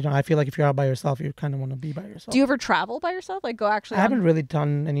I feel like if you're out by yourself, you kind of want to be by yourself. Do you ever travel by yourself? Like go actually? I haven't really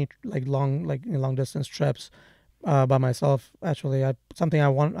done any long distance trips by myself. Actually, something I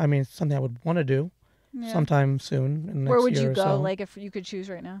would want to do sometime soon. In the Where next would year you or go? So. Like if you could choose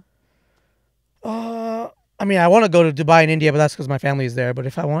right now? I want to go to Dubai in India, but that's because my family is there. But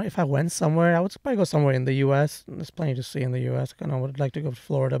if I went somewhere, I would probably go somewhere in the U.S. There's plenty to see in the U.S. I would like to go to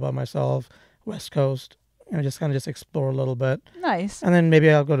Florida by myself, West Coast. Just explore a little bit. Nice. And then maybe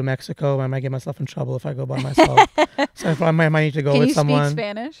I'll go to Mexico. I might get myself in trouble if I go by myself. So I might need to go with someone. Can you speak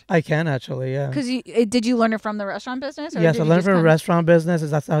Spanish? I can actually, yeah. Because did you learn it from the restaurant business? Yes, I learned from the restaurant business.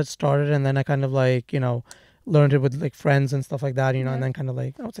 That's how it started. And then I kind of learned it with like friends and stuff like that, and then kind of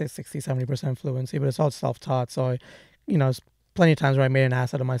like, I would say 60-70% fluency, but it's all self-taught. So I, it's plenty of times where I made an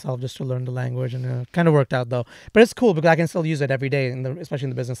ass out of myself just to learn the language, and it kind of worked out though. But it's cool because I can still use it every day, especially in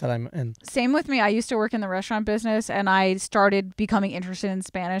the business that I'm in. Same with me. I used to work in the restaurant business, and I started becoming interested in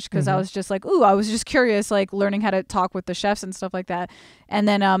Spanish because I was just like, I was just curious, like learning how to talk with the chefs and stuff like that. And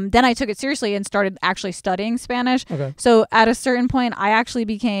then I took it seriously and started actually studying Spanish. Okay. So at a certain point, I actually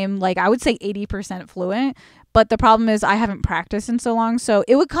became like, I would say 80% fluent. But the problem is I haven't practiced in so long. So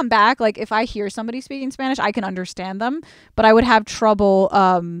it would come back. Like if I hear somebody speaking Spanish, I can understand them. But I would have trouble.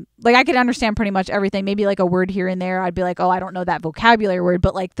 Like I could understand pretty much everything. Maybe like a word here and there. I'd be like, oh, I don't know that vocabulary word.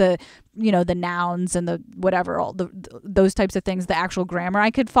 But like the nouns and the whatever, all those types of things, the actual grammar I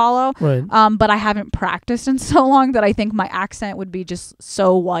could follow. Right. But I haven't practiced in so long that I think my accent would be just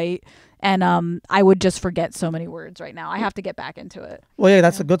so white. And I would just forget so many words right now. I have to get back into it. Well, yeah,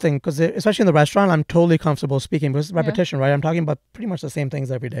 that's a good thing, because especially in the restaurant, I'm totally comfortable speaking because it's repetition, right? I'm talking about pretty much the same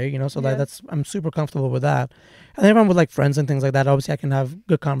things every day, so I'm super comfortable with that. And then if I'm with like friends and things like that, obviously I can have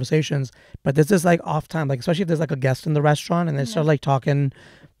good conversations. But there's this like off time, like especially if there's like a guest in the restaurant and they start like talking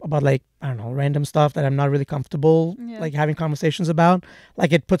about like, I don't know, random stuff that I'm not really comfortable like having conversations about.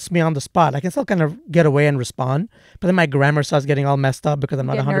 Like it puts me on the spot. I can still kind of get away and respond, but then my grammar starts getting all messed up because I'm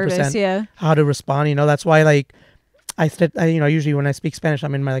not 100% how to respond. That's why like usually when I speak Spanish,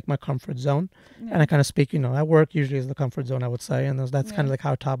 I'm in my comfort zone, and I kind of speak, at work usually is the comfort zone, I would say, and that's kind of like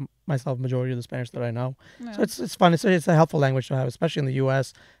how I taught myself majority of the Spanish that I know. So it's fun. It's a helpful language to have, especially in the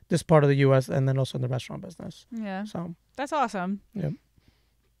U.S., this part of the U.S., and then also in the restaurant business. Yeah. So that's awesome. Yep.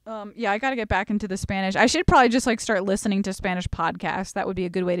 I got to get back into the Spanish. I should probably just like start listening to Spanish podcasts. That would be a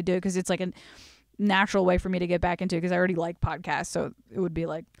good way to do it, because it's like a natural way for me to get back into it, because I already like podcasts. So it would be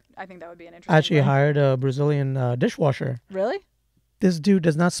like, I think that would be an interesting I actually way. hired a Brazilian dishwasher. Really? This dude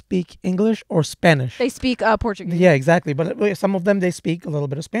does not speak English or Spanish. They speak Portuguese. Yeah, exactly. But some of them, they speak a little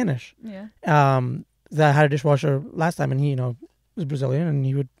bit of Spanish. Yeah. I had a dishwasher last time, and he, was Brazilian, and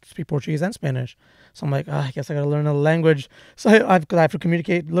he would speak Portuguese and Spanish. So I'm like, I guess I got to learn another language. So I have to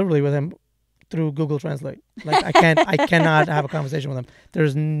communicate literally with him through Google Translate. Like I cannot have a conversation with him.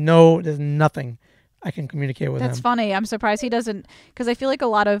 There's nothing. I can communicate with him. That's funny. I'm surprised he doesn't, because I feel like a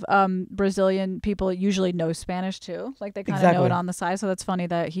lot of Brazilian people usually know Spanish too. Like they kind of know it on the side. So that's funny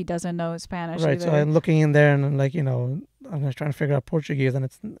that he doesn't know Spanish. Right. Either. So I'm looking in there and I'm like, I'm just trying to figure out Portuguese, and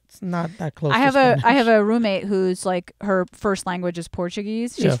it's not that close. I have a roommate who's like her first language is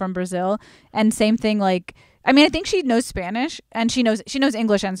Portuguese. She's from Brazil, and same thing. Like, I mean, I think she knows Spanish, and she knows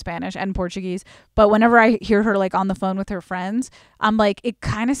English and Spanish and Portuguese. But whenever I hear her like on the phone with her friends, I'm like, it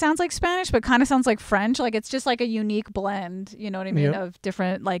kind of sounds like Spanish, but kind of sounds like French. Like it's just like a unique blend, you know what I mean, of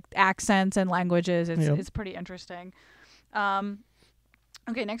different like accents and languages. It's pretty interesting.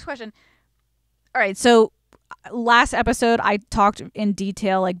 Okay, next question. All right, so last episode I talked in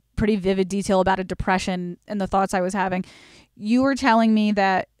detail, like pretty vivid detail about a depression and the thoughts I was having. You were telling me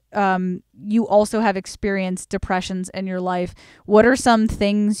that you also have experienced depressions in your life. What are some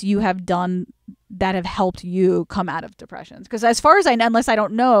things you have done that have helped you come out of depressions? Because as far as I know, unless I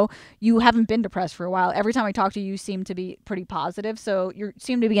don't know, you haven't been depressed for a while. Every time I talk to you, you seem to be pretty positive. So you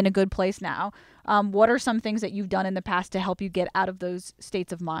seem to be in a good place now. What are some things that you've done in the past to help you get out of those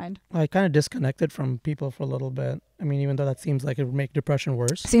states of mind? I kind of disconnected from people for a little bit. I mean, even though that seems like it would make depression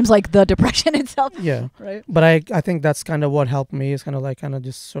worse. Seems like the depression itself. Yeah. Right. But I think that's kind of what helped me, is kind of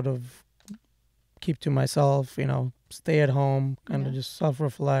just sort of keep to myself, stay at home, kind of just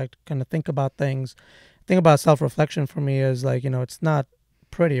self-reflect, kind of think about things. Think about self-reflection for me is like, it's not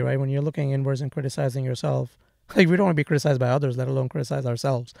pretty, right? When you're looking inwards and criticizing yourself, like we don't want to be criticized by others, let alone criticize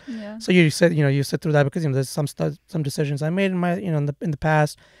ourselves. Yeah. So you sit through that because there's some decisions I made in my in the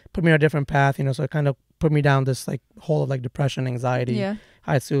past put me on a different path. So it kind of put me down this like hole of like depression, anxiety. Yeah.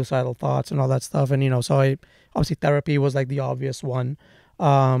 I had suicidal thoughts and all that stuff, and so I obviously therapy was like the obvious one,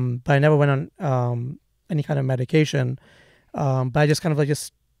 but I never went on any kind of medication. But I just kind of like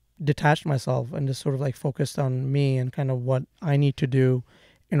just detached myself and just sort of like focused on me and kind of what I need to do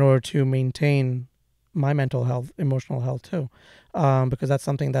in order to maintain my mental health, emotional health too, because that's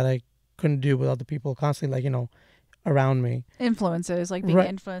something that I couldn't do with other people constantly, like, around me. Influences, like being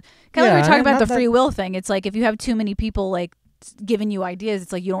influenced. Kind of like we were talking about the free will thing. It's like if you have too many people like giving you ideas,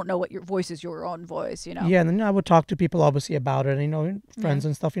 it's like you don't know what your voice is, your own voice, Yeah, and then I would talk to people obviously about it, and, friends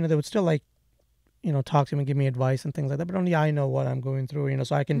and stuff, they would still like, talk to me and give me advice and things like that, but only I know what I'm going through,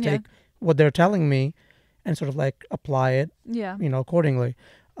 so I can take what they're telling me and sort of like apply it, accordingly.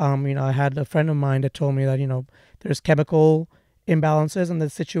 I had a friend of mine that told me that, there's chemical imbalances and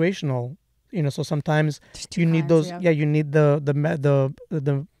there's situational, so sometimes you need those, you need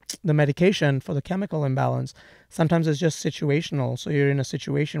the medication for the chemical imbalance. Sometimes it's just situational. So you're in a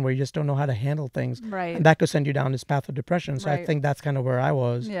situation where you just don't know how to handle things. Right. And that could send you down this path of depression. So I think that's kind of where I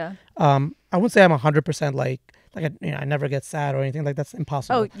was. Yeah. I wouldn't say I'm 100% like I never get sad or anything. Like that's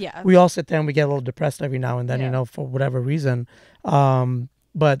impossible. Oh, yeah. We all sit there and we get a little depressed every now and then, for whatever reason.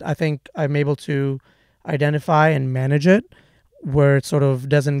 But I think I'm able to identify and manage it where it sort of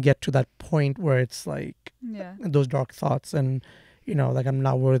doesn't get to that point where it's like those dark thoughts and, like I'm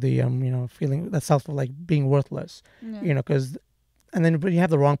not worthy. I'm, feeling that self of like being worthless, because, and then when you have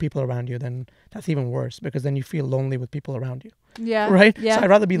the wrong people around you, then that's even worse because then you feel lonely with people around you. Yeah. Right. Yeah. So I'd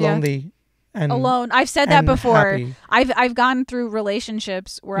rather be lonely and alone. I've said that before. Happy. I've gone through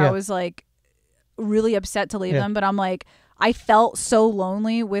relationships where I was like really upset to leave them, but I'm like, I felt so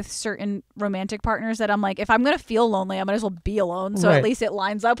lonely with certain romantic partners that I'm like, if I'm going to feel lonely, I might as well be alone. So at least it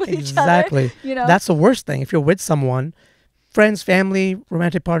lines up with each other. Exactly. That's the worst thing. If you're with someone, friends, family,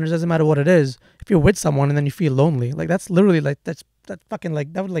 romantic partners, doesn't matter what it is. If you're with someone and then you feel lonely, like that's literally like, that fucking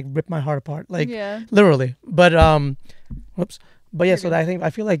like, that would like rip my heart apart. Like literally. But, whoops. But yeah, so I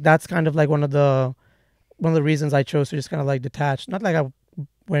feel like that's kind of like one of the reasons I chose to just kind of like detach. Not like I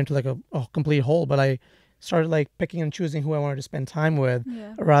went into like a complete hole, but I started like picking and choosing who I wanted to spend time with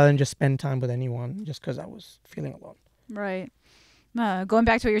rather than just spend time with anyone just because I was feeling alone. Right. Going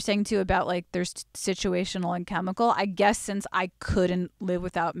back to what you're saying too about like there's situational and chemical, I guess since I couldn't live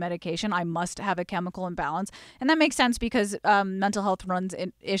without medication, I must have a chemical imbalance. And that makes sense because mental health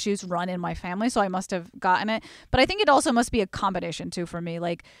issues run in my family. So I must have gotten it. But I think it also must be a combination too for me,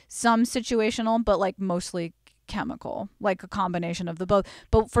 like some situational, but like mostly chemical, like a combination of the both.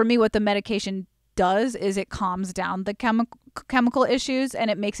 But for me, what the medication does is it calms down the chemical issues and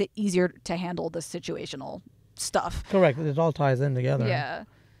it makes it easier to handle the situational stuff. Correct. It all ties in together. Yeah.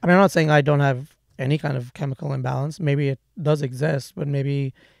 I mean, I'm not saying I don't have any kind of chemical imbalance. Maybe it does exist, but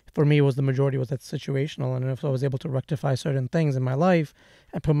maybe for me was the majority was that situational. And if I was able to rectify certain things in my life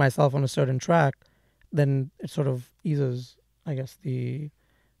and put myself on a certain track, then it sort of eases, I guess, the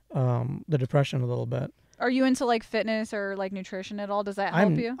depression a little bit. Are you into like fitness or like nutrition at all? Does that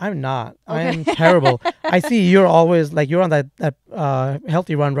help you? I'm not. Okay. I am terrible. I see you're always like you're on that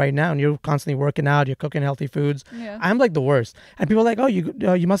healthy run right now, and you're constantly working out. You're cooking healthy foods. Yeah. I'm like the worst. And people are like, oh,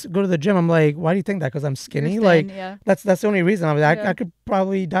 you must go to the gym. I'm like, why do you think that? Because I'm skinny. Thin, like yeah. that's the only reason. I could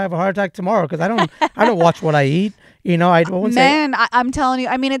probably die of a heart attack tomorrow because I don't watch what I eat. You know, I won't say. I'm telling you.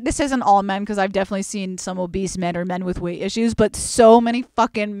 I mean, this isn't all men because I've definitely seen some obese men or men with weight issues, but so many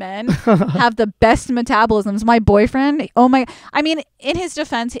fucking men have the best metabolisms. My boyfriend, oh my, I mean, in his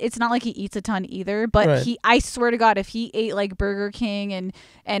defense, it's not like he eats a ton either, but right. I swear to God, if he ate like Burger King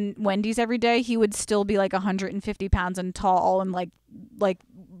and Wendy's every day, he would still be like 150 pounds and tall and like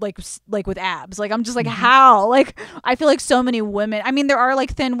with abs. Like, I'm just like, how? Like, I feel like so many women, I mean, there are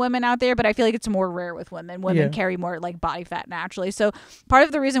like thin women out there, but I feel like it's more rare with women. Women carry more like body fat naturally. So part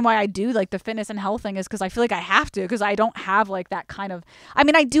of the reason why I do like the fitness and health thing is because I feel like I have to, because I don't have like that kind of, I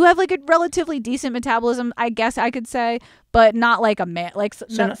mean, I do have like a relatively decent metabolism, I guess I could say, but not like a man, like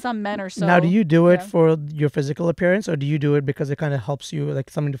some men or so. Now, do you do it for your physical appearance, or do you do it because it kind of helps you, like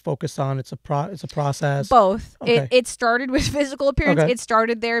something to focus on? It's a process. Both. Okay. It started with physical appearance. Okay. It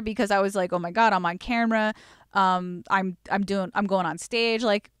started there because I was like, oh my God, I'm on camera. I'm going on stage,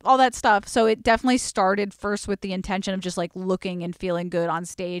 like all that stuff. So it definitely started first with the intention of just like looking and feeling good on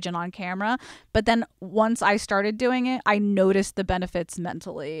stage and on camera. But then once I started doing it, I noticed the benefits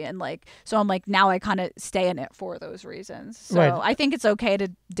mentally, and like, so I'm like, now I kind of stay in it for those reasons. So right. I think it's okay to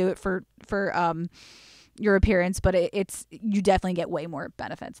do it for your appearance, but it's you definitely get way more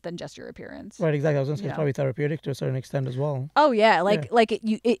benefits than just your appearance. Right, exactly. I was gonna say it's probably therapeutic to a certain extent as well. Oh yeah, I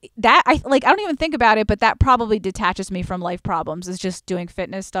don't even think about it, but that probably detaches me from life problems. Is just doing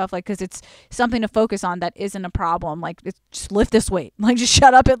fitness stuff, like, because it's something to focus on that isn't a problem. Like, it's just lift this weight. Like, just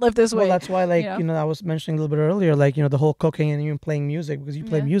shut up and lift this weight. Well, that's why, like, you know, I was mentioning a little bit earlier, like, you know, the whole cooking and even playing music, because you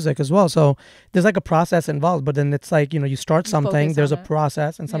play music as well. So there's like a process involved, but then it's like, you know, you start something, there's a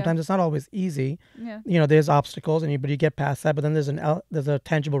process, and sometimes it's not always easy. Yeah. You know, there's obstacles, but you get past that. But then there's a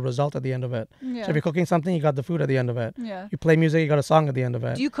tangible result at the end of it. Yeah. So if you're cooking something, you got the food at the end of it. Yeah. You play music, you got a song at the end of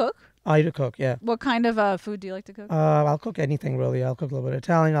it. Do you cook? I do cook, yeah. What kind of food do you like to cook? I'll cook anything really. I'll cook a little bit of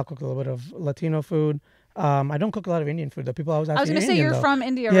Italian. I'll cook a little bit of Latino food. I don't cook a lot of Indian food. The people always ask me. I was going to say you're from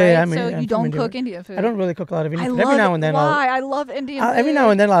India, right? Yeah, so you don't cook Indian food. I don't really cook a lot of Indian food. Every now and then. I love Indian food. Every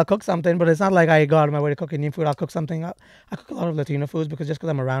now and then I'll cook something, but it's not like I go out of my way to cook Indian food. I'll cook something. I cook a lot of Latino foods because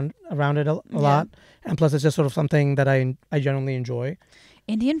I'm around it a lot, and plus it's just sort of something that I generally enjoy.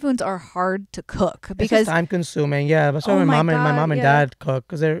 Indian foods are hard to cook because it's time consuming. Yeah, but so my mom and dad cook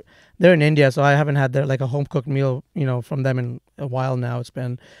because they're in India, so I haven't had like a home cooked meal, you know, from them in a while now. It's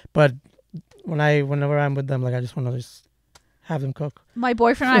been, but whenever I'm with them, like, I just want to just have them cook. My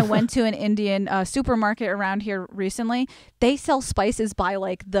boyfriend and I went to an Indian supermarket around here recently. They sell spices by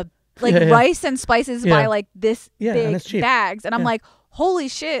like rice and spices by like this big bags, and I'm like, holy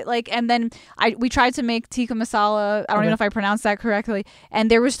shit. Like, and then we tried to make tikka masala. I don't even know if I pronounced that correctly. And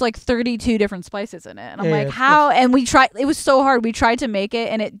there was like 32 different spices in it. And I'm like, how? And we tried, it was so hard. We tried to make it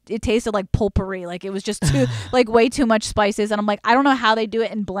and it tasted like potpourri. Like, it was just too, like, way too much spices. And I'm like, I don't know how they do it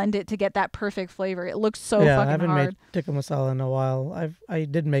and blend it to get that perfect flavor. It looks so fucking hard. I haven't made tikka masala in a while. I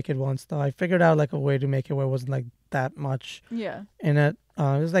did make it once though. I figured out like a way to make it where it wasn't like that much in it.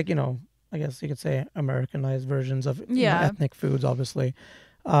 It was like, you know, I guess you could say Americanized versions of ethnic foods, obviously.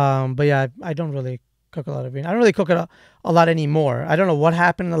 But yeah, I don't really cook a lot of Indian. I don't really cook it a lot anymore. I don't know what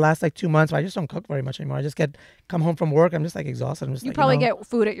happened in the last like 2 months, but I just don't cook very much anymore. I just come home from work, I'm just like exhausted. I'm just you probably get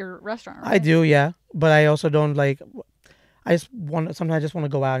food at your restaurant, right? I do, yeah. But I also don't like, sometimes I just want to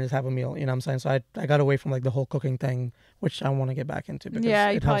go out and just have a meal, you know what I'm saying? So I got away from like the whole cooking thing, which I want to get back into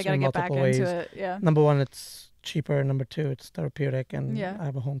because you probably got to get back into it. Yeah. Number one, it's cheaper. Number two, it's therapeutic, and I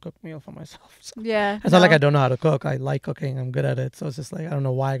have a home cooked meal for myself. So it's not like I don't know how to cook. I like cooking. I'm good at it. So it's just like, I don't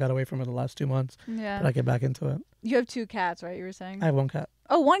know why I got away from it the last 2 months. Yeah. But I get back into it. You have 2 cats, right? You were saying? I have 1 cat.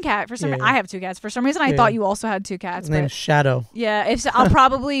 Oh, 1 cat. For some reason, I have 2 cats. For some reason, I thought you also had 2 cats. His name is Shadow. Yeah, I'll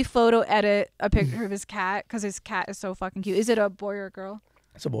probably photo edit a picture of his cat because his cat is so fucking cute. Is it a boy or a girl?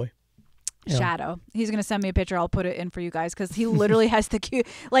 It's a boy. Shadow. He's gonna send me a picture. I'll put it in for you guys because he literally has the cute.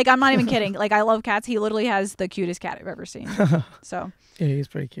 Like, I'm not even kidding. Like, I love cats. He literally has the cutest cat I've ever seen. So yeah, he's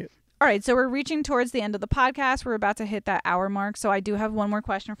pretty cute. All right, so we're reaching towards the end of the podcast. We're about to hit that hour mark. So I do have one more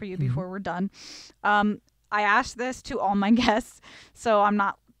question for you before we're done. I asked this to all my guests, so I'm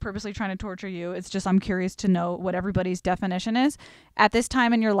not purposely trying to torture you. It's just I'm curious to know what everybody's definition is at this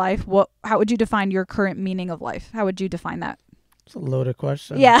time in your life. How would you define your current meaning of life? How would you define that? It's a loaded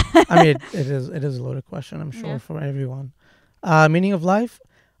question. Yeah. I mean, it is a loaded question, I'm sure, for everyone. Meaning of life?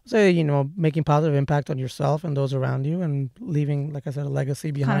 say, making positive impact on yourself and those around you, and leaving, like I said, a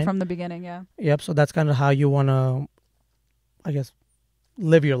legacy behind. Kind of from the beginning, yeah. Yep. So that's kind of how you want to, I guess,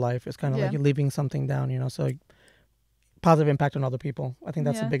 live your life. It's kind of like you're leaving something down, so positive impact on other people. I think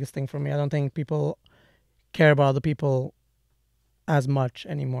that's the biggest thing for me. I don't think people care about other people as much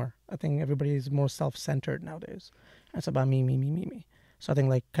anymore. I think everybody is more self-centered nowadays. It's about me, me, me, me, me. So I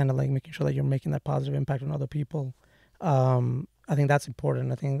think kind of making sure that you're making that positive impact on other people. I think that's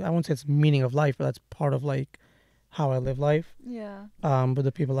important. I won't say it's meaning of life, but that's part of how I live life. Yeah. With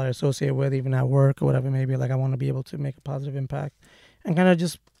the people that I associate with, even at work or whatever it may be, I want to be able to make a positive impact and kind of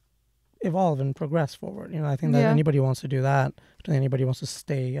just evolve and progress forward. I think that anybody wants to do that. I don't think anybody wants to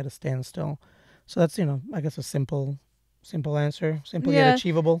stay at a standstill. So that's, I guess a simple answer, simple yet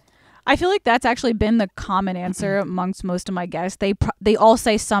achievable. I feel like that's actually been the common answer amongst most of my guests. They all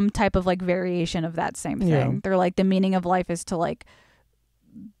say some type of variation of that same thing. Yeah. They're like, the meaning of life is to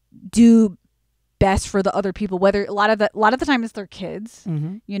do best for the other people. Whether a lot of the time it's their kids.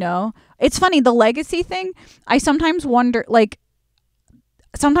 Mm-hmm. It's funny, the legacy thing. I sometimes wonder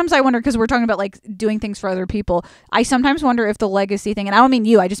because we're talking about doing things for other people. I sometimes wonder if the legacy thing, and I don't mean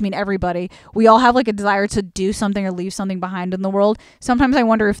you, I just mean everybody, we all have a desire to do something or leave something behind in the world. Sometimes I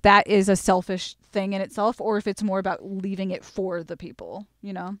wonder if that is a selfish thing in itself, or if it's more about leaving it for the people,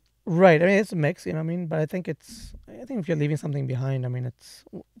 Right. I mean, it's a mix, but I think if you're leaving something behind, it's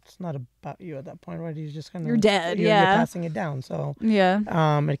not about you at that point, right? You're just you're dead. You're passing it down. So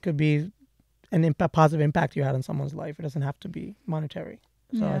it could be an positive impact you had on someone's life. It doesn't have to be monetary.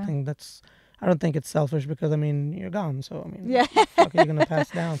 So I think I don't think it's selfish because, you're gone. So, fuck, you're going to pass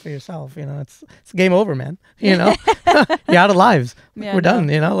down for yourself. It's game over, man. You're out of lives. We're done,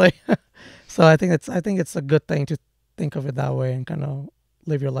 So I think it's a good thing to think of it that way and kind of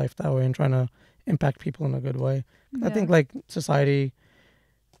live your life that way and trying to impact people in a good way. I think society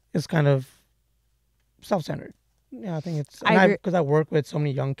is kind of self-centered. Yeah, I think it's because I work with so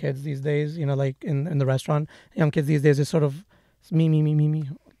many young kids these days, in the restaurant. Young kids these days is sort of me, me, me, me, me.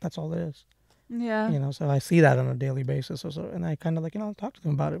 That's all it is. Yeah. So I see that on a daily basis. And I kind of I'll talk to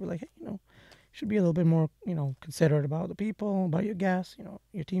them about it. But hey, you should be a little bit more, considerate about the people, about your guests,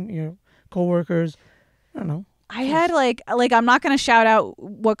 your team, your coworkers. I don't know. I had I'm not going to shout out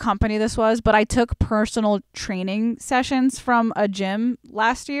what company this was, but I took personal training sessions from a gym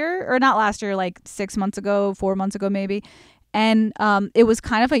last year, or not last year, 6 months ago, 4 months ago, maybe. And it was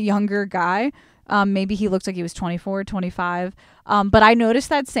kind of a younger guy. Maybe he looked like he was 24, 25. But I noticed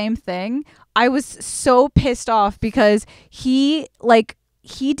that same thing. I was so pissed off because he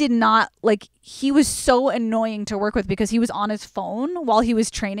did not he was so annoying to work with because he was on his phone while he was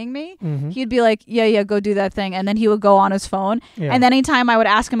training me. Mm-hmm. He'd be like, yeah, go do that thing. And then he would go on his phone. Yeah. And then anytime I would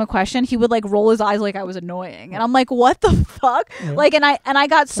ask him a question, he would roll his eyes like I was annoying. And I'm like, what the fuck? Yeah. And I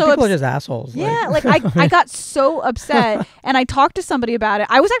got so people are just assholes. Yeah. I got so upset and I talked to somebody about it.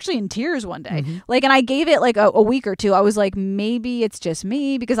 I was actually in tears one day. Mm-hmm. And I gave it a week or two. I was like, maybe it's just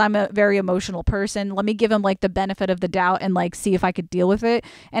me because I'm a very emotional person. Let me give him the benefit of the doubt and see if I could deal with it.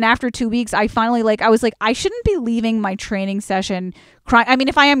 And after 2 weeks, I finally I was like, I shouldn't be leaving my training session crying. I mean,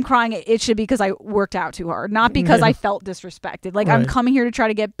 if I am crying, it should be because I worked out too hard, not because I felt disrespected. Right. I'm coming here to try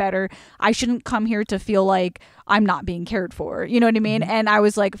to get better. I shouldn't come here to feel like I'm not being cared for. You know what I mean? Mm-hmm. And I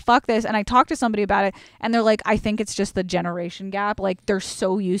was like, fuck this. And I talked to somebody about it and they're like, I think it's just the generation gap. They're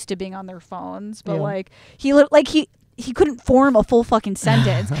so used to being on their phones, but he couldn't form a full fucking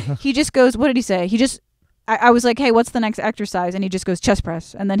sentence. He just goes, what did he say? I was like, hey, what's the next exercise? And he just goes, chest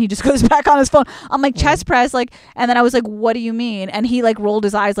press. And then he just goes back on his phone. I'm like, chest press? And then I was like, what do you mean? And he rolled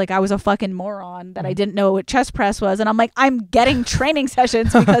his eyes like I was a fucking moron that I didn't know what chest press was. And I'm like, I'm getting training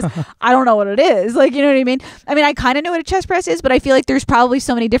sessions because I don't know what it is. You know what I mean? I mean, I kind of know what a chest press is, but I feel like there's probably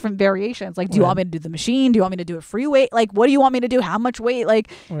so many different variations. Do you want me to do the machine? Do you want me to do a free weight? What do you want me to do? How much weight? And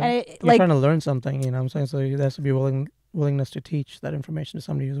you're trying to learn something, what I'm saying? So there has to be willingness to teach that information to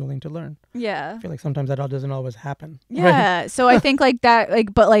somebody who's willing to learn. Yeah. I feel like sometimes that doesn't always happen. Yeah. Right? So I think that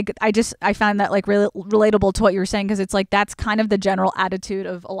I find that really relatable to what you're saying because it's that's kind of the general attitude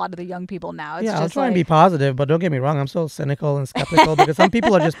of a lot of the young people now. It's I'll try and be positive, but don't get me wrong, I'm so cynical and skeptical because some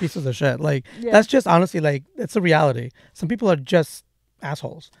people are just pieces of shit. That's just honestly it's a reality. Some people are just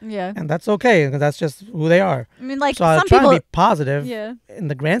assholes. Yeah. And that's okay because that's just who they are. I mean, so I try to be positive in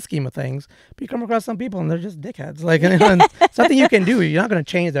the grand scheme of things, but you come across some people and they're just dickheads. And something you can do, you're not going to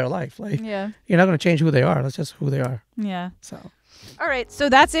change their life. You're not going to change who they are. That's just who they are. Yeah. So. All right, so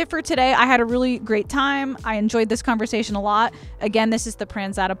that's it for today. I had a really great time. I enjoyed this conversation a lot. Again, this is the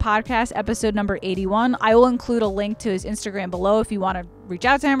Pranzata Podcast, episode number 81. I will include a link to his Instagram below if you want to reach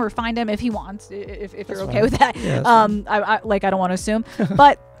out to him or find him if he wants, if you're okay with that. Yeah, I don't want to assume.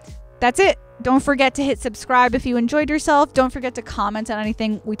 But that's it. Don't forget to hit subscribe if you enjoyed yourself. Don't forget to comment on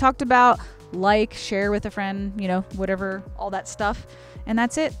anything we talked about. Like, share with a friend, whatever, all that stuff. And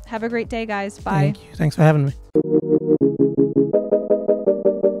that's it. Have a great day, guys. Bye. Thank you. Thanks for having me.